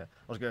on. Yeah,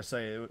 I was going to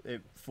say,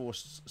 it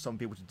forced some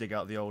people to dig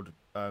out the old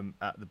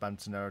at the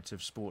Banter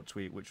Narrative Sport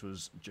tweet, which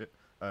was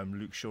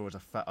Luke Shaw is a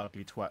fat,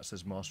 ugly twat,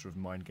 says Master of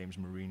Mind Games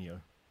Mourinho.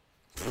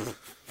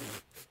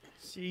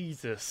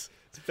 Jesus.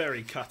 It's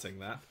very cutting,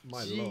 that.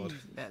 My lord.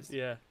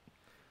 Yeah.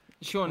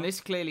 Sean, this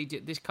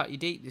cut you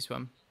deep, this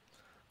one.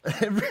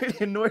 It really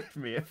annoyed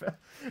me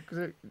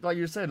because, like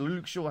you said,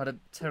 Luke Shaw had a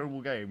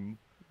terrible game,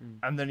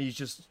 and then he's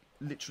just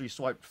literally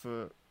swiped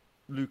for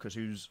Lucas,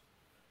 who's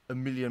a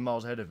million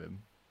miles ahead of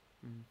him.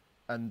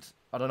 And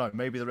I don't know,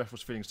 maybe the ref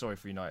was feeling sorry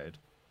for United.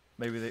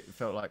 Maybe they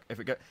felt like if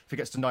it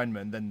gets to 9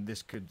 men, then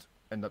this could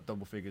end up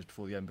double figures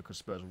before the end because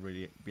Spurs will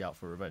really be out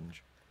for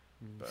revenge.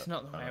 But, It's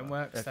not the way I it don't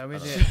works, know. though,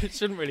 is I it? It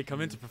shouldn't really come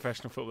into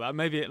professional football.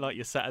 Maybe it like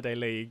your Saturday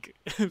league,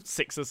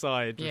 6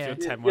 aside with Yeah. your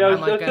 10 Yeah, I Am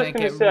was I just gonna going to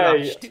get say,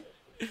 rushed?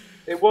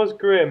 it was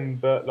grim,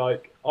 but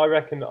like I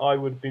reckon I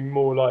would be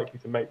more likely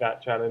to make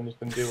that challenge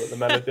than do what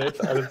Lamella did.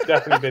 I'd have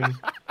definitely been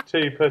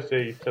too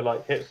pussy to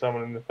like hit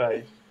someone in the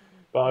face,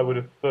 but I would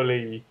have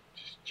fully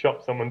just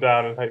chopped someone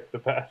down and hoped for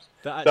the best.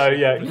 That So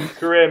actually yeah, happened.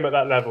 grim at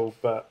that level,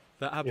 but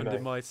That happened know.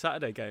 in my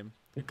Saturday game.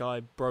 A guy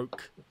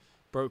broke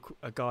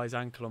a guy's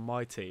ankle on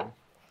my team.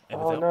 It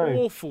Oh, was an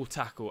no. awful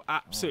tackle,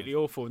 absolutely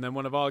awful. And then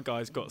one of our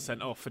guys got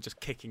sent off for just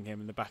kicking him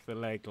in the back of the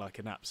leg like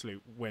an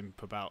absolute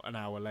wimp about an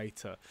hour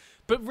later.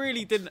 But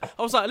really didn't.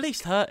 I was like, at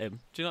least hurt him.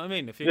 Do you know what I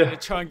mean? If you're Yeah. going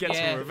to try and get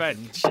Yeah. some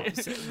revenge.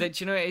 Do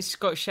you know, it's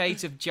got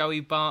shades of Joey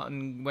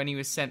Barton when he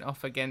was sent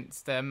off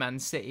against Man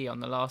City on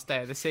the last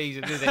day of the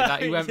season, didn't it?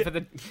 Like he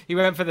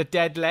went for the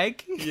dead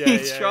leg. Yeah, He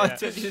yeah, tried yeah.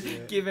 to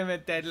just give him a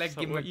dead leg, It's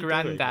like, give him a what you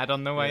granddad doing?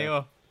 on the way Yeah.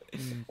 off.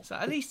 So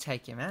at least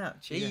take him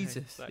out. Jesus,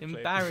 exactly.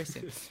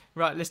 embarrassing.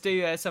 Right, let's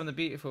do some of the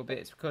beautiful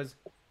bits, because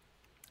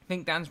I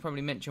think Dan's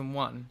probably mentioned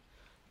one,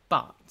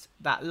 but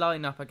that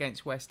lineup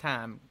against West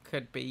Ham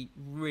could be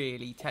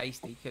really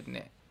tasty, couldn't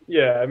it?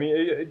 yeah, I mean,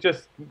 it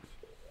just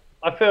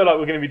I feel like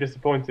we're going to be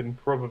disappointed and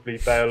probably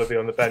Bale will be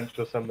on the bench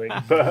or something,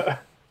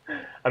 but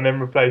and then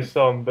replace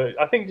Son.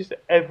 But I think just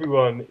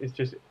everyone is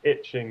just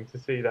itching to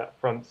see that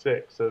front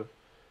six of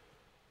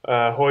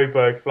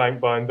Højbjerg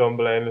flanked by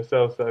Ndombele and Lo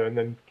Celso, and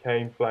then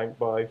Kane flanked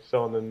by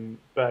Son and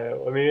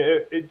Bale. I mean,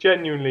 it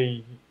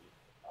genuinely,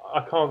 I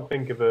can't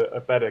think of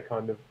a better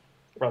kind of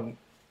front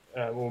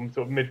or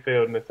sort of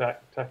midfield and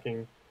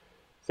attacking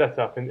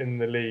setup in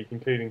the league,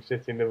 including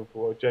City and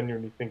Liverpool. I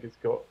genuinely think it's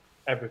got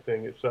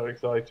everything. It's so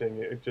exciting.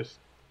 It just,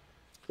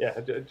 yeah,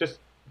 just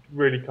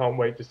really can't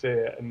wait to see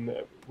it. And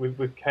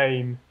with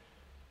Kane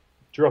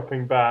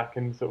dropping back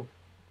and sort of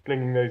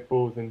flinging those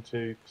balls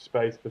into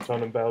space for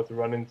Son and Bale to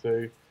run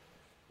into,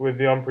 with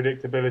the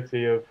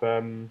unpredictability of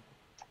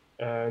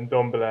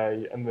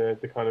Ndombele and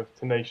the kind of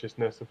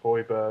tenaciousness of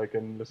Højbjerg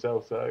and Lo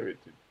Celso,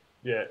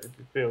 it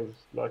feels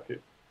like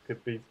it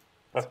could be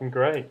fucking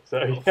great.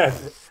 So yeah,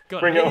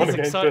 God, bring it on is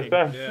against exciting.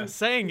 West Ham. Yeah.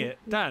 Saying it,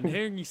 Dan,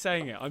 hearing you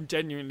saying it, I'm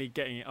genuinely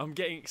getting it. I'm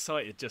getting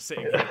excited just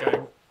sitting here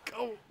going,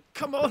 oh,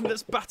 come on,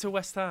 let's batter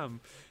West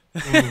Ham.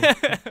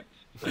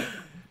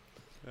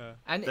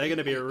 And They're going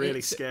to be a really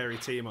it's- scary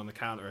team on the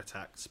counter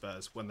attack,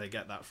 Spurs, when they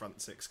get that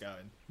front six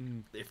going.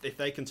 Mm. If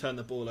they can turn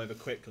the ball over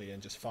quickly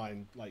and just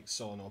find like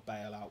Son or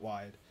Bale out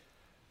wide,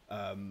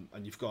 and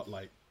you've got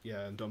like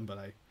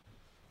Ndombele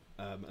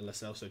and Lo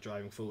Celso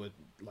driving forward,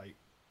 like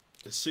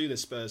as soon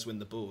as Spurs win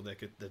the ball,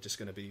 they're just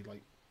going to be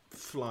like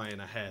flying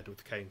ahead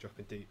with Kane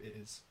dropping deep. It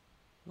is.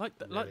 Like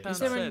Really Dan Is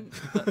there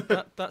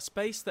said, that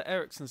space that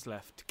Eriksen's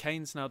left,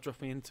 Kane's now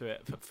dropping into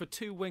it. For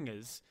two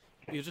wingers,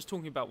 you're just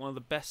talking about one of the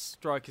best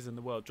strikers in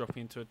the world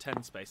dropping into a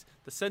 10 space.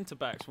 The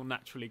centre-backs will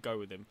naturally go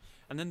with him.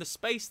 And then the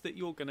space that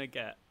you're going to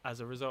get as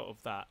a result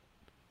of that,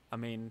 I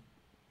mean,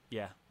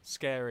 yeah,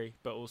 scary,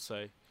 but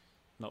also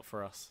not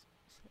for us.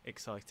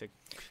 Exciting.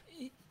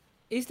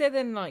 Is there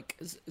then like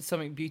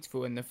something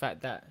beautiful in the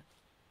fact that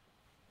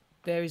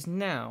there is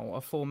now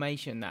a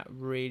formation that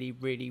really,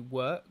 really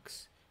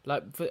works?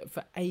 Like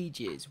for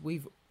ages,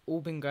 we've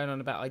all been going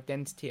on about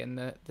identity and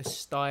the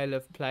style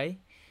of play,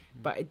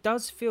 but it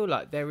does feel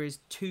like there is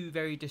two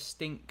very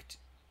distinct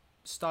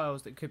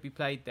styles that could be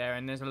played there,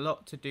 and there's a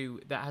lot to do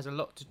that has a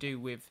lot to do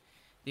with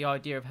the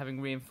idea of having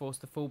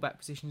reinforced the fullback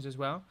positions as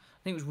well.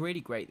 I think it was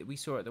really great that we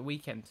saw at the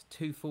weekend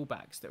two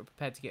fullbacks that were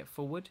prepared to get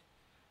forward.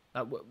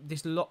 Like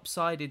this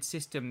lopsided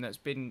system that's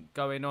been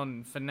going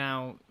on for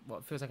now,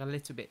 what feels like a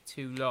little bit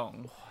too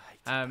long,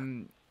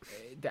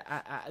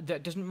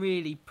 that doesn't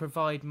really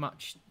provide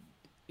much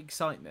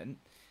excitement.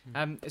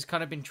 It's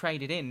kind of been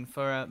traded in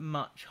for a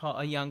much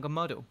hotter, younger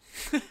model.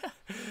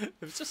 It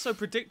was just so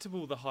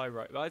predictable, the high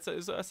right. I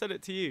said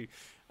it to you.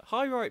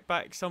 High right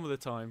back some of the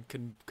time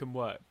can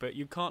work, but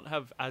you can't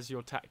have as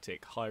your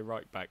tactic high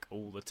right back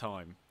all the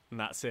time. And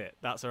that's it.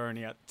 That's our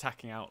only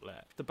attacking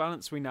outlet. The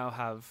balance we now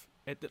have,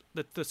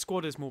 the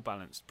squad is more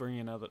balanced,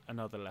 bringing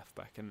another left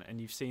back,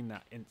 and you've seen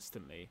that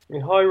instantly. I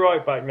mean, high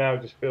right back now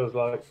just feels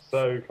like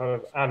so kind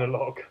of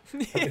analog.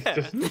 It's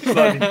just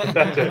slightly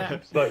pathetic.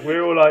 It's like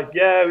we're all like,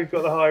 yeah, we've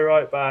got the high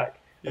right back,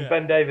 and Yeah.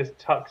 Ben Davies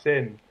tucks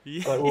in.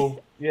 Yeah. Like,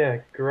 well, yeah,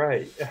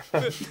 great.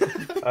 What you're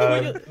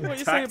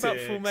saying about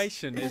Tactics.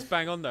 formation is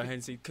bang on though,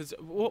 Hensey, because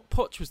what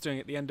Poch was doing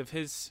at the end of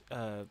his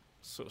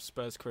sort of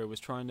Spurs career was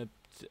trying to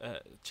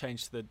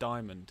change to the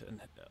diamond, and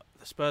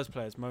the Spurs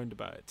players moaned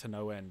about it to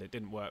no end. It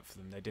didn't work for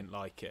them. They didn't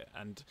like it,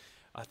 and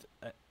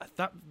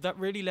that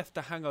really left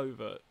a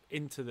hangover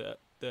into the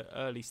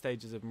early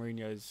stages of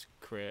Mourinho's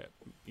career.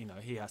 You know,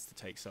 he has to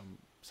take some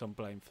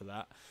blame for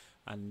that.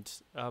 And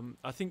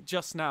I think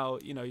just now,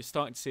 you know, you're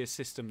starting to see a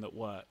system that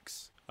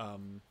works. I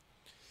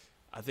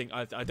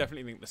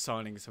definitely think the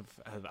signings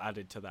have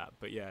added to that.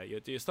 But yeah,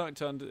 you're starting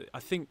to I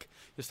think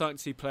you're starting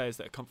to see players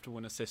that are comfortable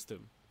in a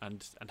system,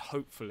 and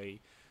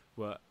hopefully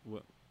will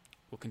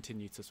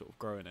continue to sort of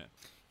grow in it.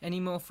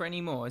 Any more for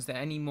any more? Is there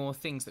any more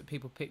things that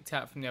people picked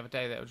out from the other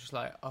day that were just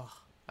like, oh,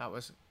 that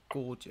was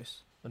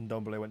gorgeous? And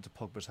Ndombele went to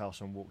Pogba's house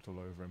and walked all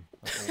over him.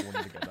 That's all I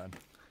wanted to get done.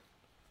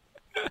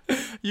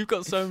 You've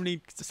got so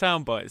many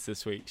sound bites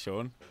this week,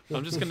 Sean.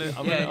 I'm just gonna.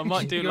 I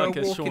might do you're like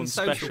a walking Sean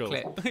social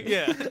special. clip.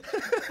 Yeah.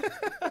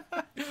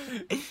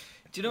 Do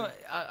you know what?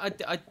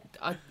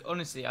 I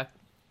honestly, I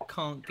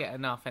can't get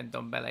enough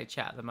Ndombele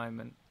chat at the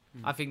moment.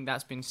 I think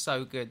that's been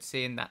so good,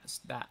 seeing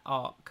that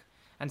arc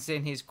and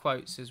seeing his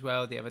quotes as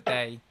well the other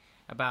day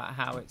about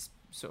how it's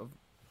sort of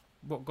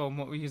what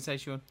were you gonna say,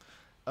 Sean?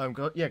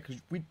 Yeah,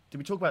 because we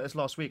talk about this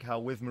last week, how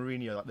with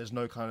Mourinho, like, there's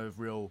no kind of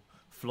real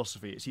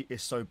philosophy.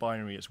 It's so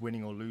binary. It's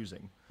winning or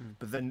losing.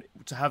 But then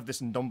to have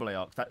this Ndombele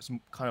arc, that's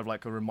kind of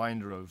like a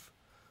reminder of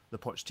the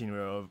Pochettino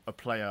era, of a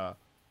player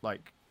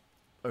like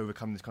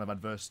overcoming this kind of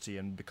adversity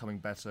and becoming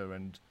better,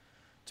 and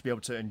to be able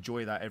to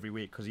enjoy that every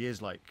week, because he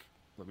is like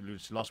we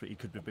alluded to last week, he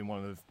could have been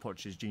one of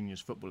Poch's genius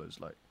footballers.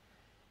 Like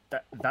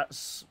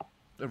that's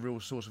a real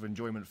source of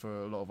enjoyment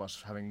for a lot of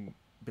us, having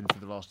been through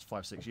the last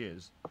 5-6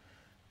 years.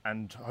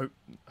 And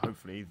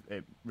hopefully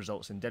it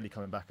results in Dele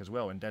coming back as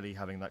well, and Dele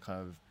having that kind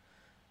of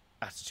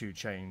attitude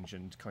change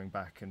and coming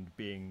back and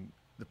being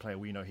the player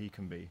we know he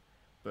can be.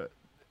 But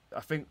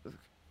I think,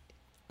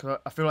 cause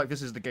I feel like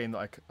this is the game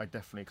that I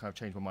definitely kind of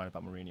changed my mind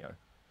about Mourinho,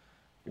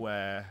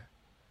 where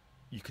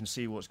you can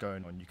see what's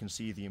going on, you can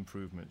see the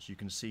improvements, you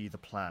can see the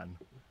plan,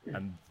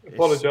 and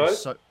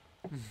Apologise. Put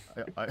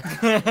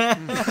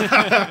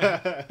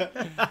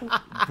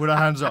our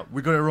hands up.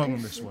 We got it wrong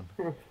on this one.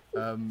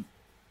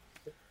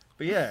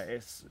 But yeah,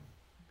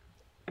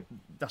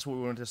 that's what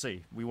we wanted to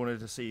see. We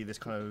wanted to see this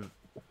kind of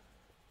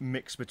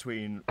mix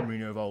between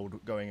Mourinho of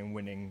old going and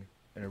winning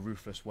in a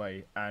ruthless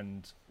way,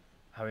 and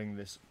having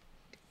this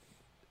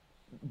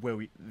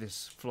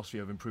philosophy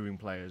of improving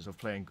players, of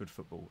playing good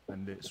football.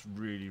 And it's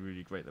really,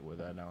 really great that we're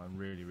there now. I'm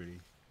really, really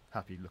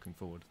happy looking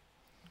forward.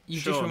 You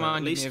Sean, just reminded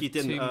at least me of you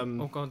didn't.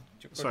 Oh, go on.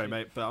 Sorry,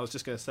 mate, but I was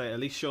just going to say, at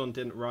least Sean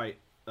didn't write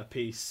a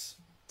piece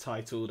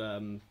titled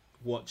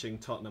 "Watching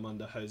Tottenham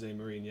under Jose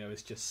Mourinho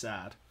is just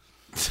sad."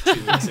 2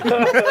 weeks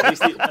ago.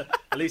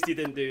 At least he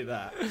didn't do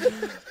that.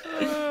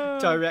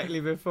 Directly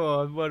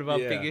before one of our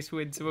biggest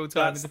wins of all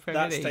time in the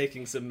Premier League. That's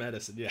taking some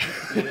medicine, yeah.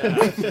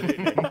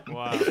 Absolutely.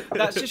 Wow.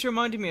 That's just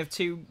reminded me of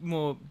two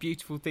more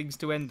beautiful things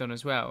to end on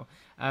as well.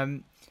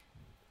 I'm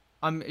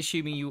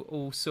assuming you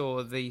all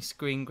saw the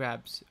screen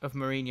grabs of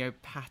Mourinho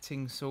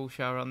patting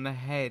Solskjaer on the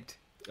head.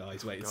 Oh,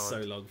 he's waited so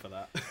long for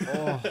that.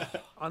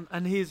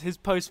 And his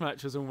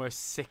post-match was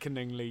almost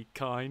sickeningly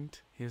kind.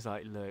 He was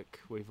like, "Look,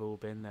 we've all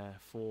been there,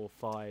 4,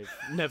 5,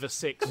 never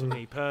 6 for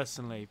me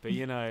personally, but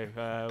you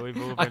know, we've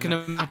all been I can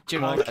there."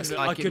 imagine. I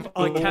can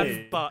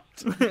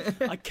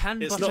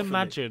It's but not for me.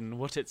 imagine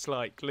what it's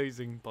like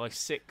losing by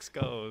 6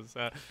 goals.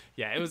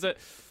 It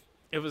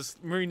was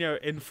Mourinho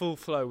in full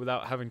flow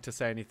without having to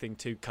say anything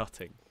too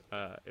cutting.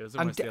 It was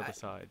almost the other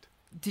side.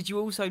 Did you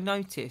also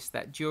notice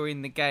that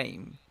during the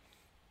game,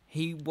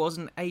 he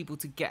wasn't able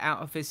to get out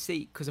of his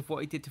seat because of what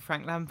he did to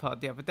Frank Lampard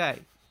the other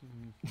day?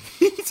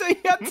 So he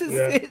had to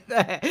sit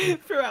there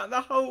throughout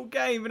the whole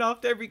game, and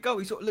after every goal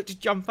he sort of looked to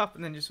jump up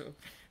and then just sort of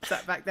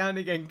sat back down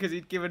again because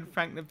he'd given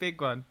Frank the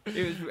big one.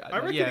 It was, I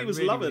reckon he was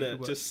really, loving really it,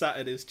 good. just sat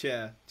in his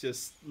chair,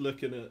 just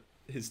looking at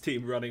his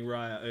team running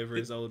riot over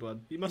his old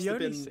one. He must have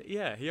been...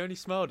 He only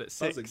smiled at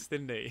 6,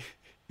 buzzing. didn't he?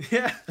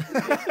 Yeah.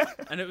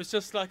 And it was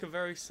just like a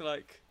very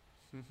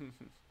And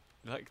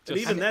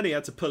even then he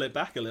had to pull it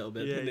back a little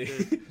bit, didn't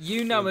he?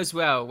 You know as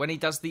well, when he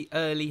does the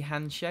early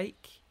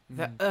handshake,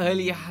 the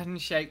early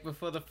handshake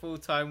before the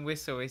full-time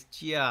whistle is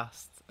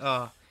just,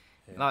 get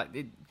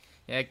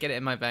it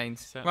in my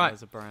veins. Certainly Right,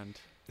 as a brand.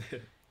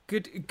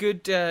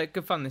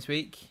 good fun this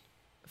week.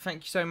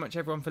 Thank you so much,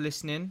 everyone, for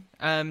listening.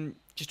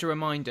 Just a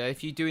reminder,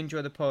 if you do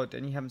enjoy the pod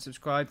and you haven't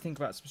subscribed, think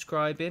about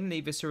subscribing.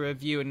 Leave us a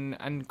review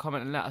and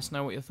comment and let us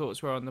know what your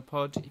thoughts were on the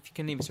pod. If you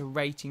can leave us a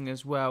rating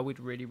as well, we'd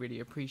really, really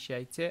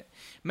appreciate it.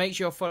 Make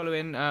sure you're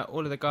following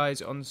all of the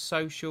guys on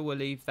social. We'll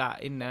leave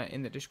that in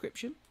the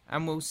description,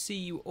 and we'll see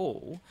you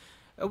all.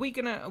 Are we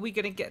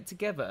gonna get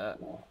together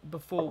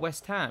before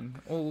West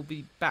Ham, or we'll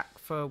be back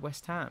for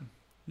West Ham?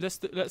 Let's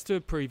do a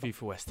preview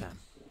for West Ham.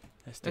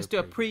 Let's do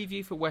a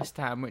preview for West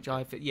Ham, which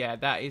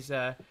that is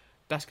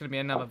that's going to be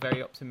another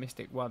very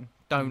optimistic one.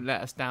 Don't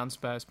let us down,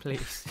 Spurs,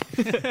 please.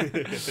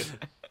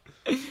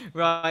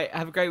 Right,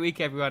 have a great week,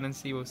 everyone, and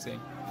see you all soon.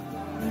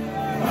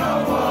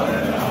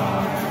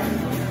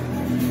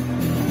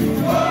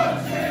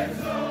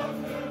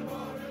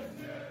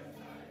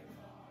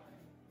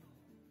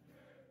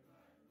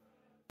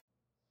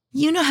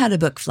 You know how to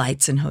book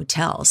flights and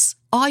hotels.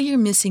 All you're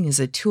missing is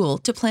a tool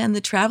to plan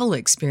the travel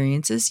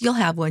experiences you'll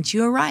have once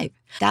you arrive.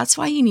 That's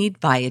why you need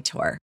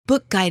Viator.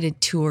 Book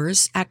guided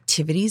tours,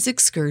 activities,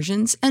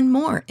 excursions, and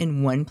more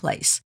in one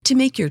place to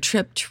make your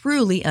trip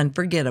truly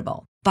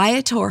unforgettable.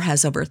 Viator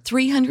has over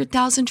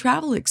 300,000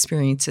 travel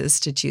experiences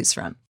to choose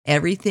from.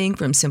 Everything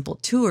from simple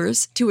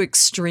tours to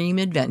extreme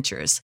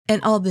adventures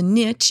and all the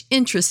niche,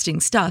 interesting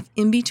stuff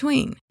in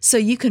between. So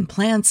you can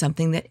plan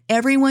something that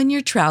everyone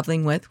you're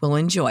traveling with will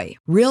enjoy.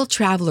 Real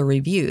traveler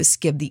reviews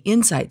give the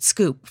inside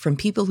scoop from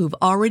people who've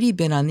already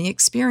been on the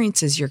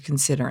experiences you're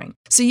considering.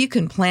 So you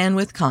can plan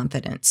with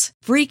confidence.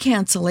 Free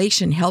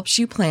cancellation helps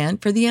you plan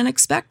for the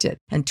unexpected.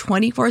 And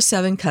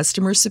 24/7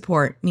 customer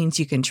support means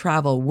you can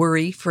travel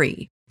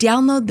worry-free.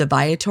 Download the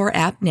Viator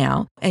app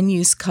now and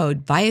use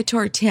code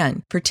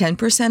Viator10 for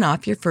 10%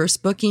 off your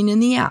first booking in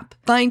the app.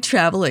 Find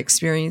travel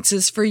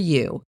experiences for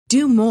you.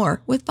 Do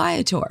more with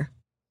Viator.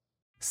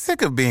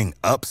 Sick of being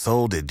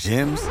upsold at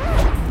gyms?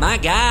 My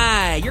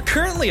guy, you're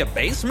currently a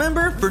base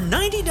member. For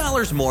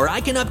 $90 more,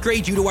 I can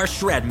upgrade you to our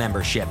Shred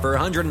membership. For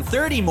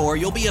 $130 more,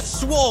 you'll be a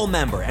Swole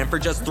member. And for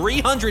just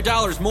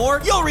 $300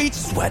 more, you'll reach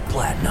Sweat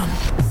Platinum.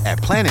 At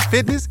Planet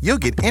Fitness, you'll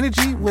get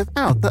energy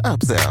without the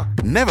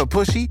upsell. Never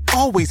pushy,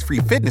 always free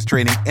fitness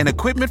training and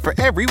equipment for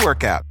every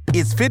workout.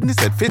 It's fitness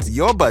that fits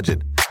your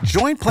budget.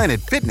 Join Planet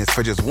Fitness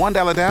for just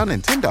 $1 down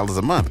and $10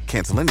 a month.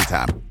 Cancel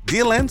anytime.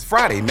 Deal ends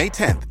Friday, May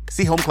 10th.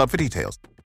 See Home Club for details.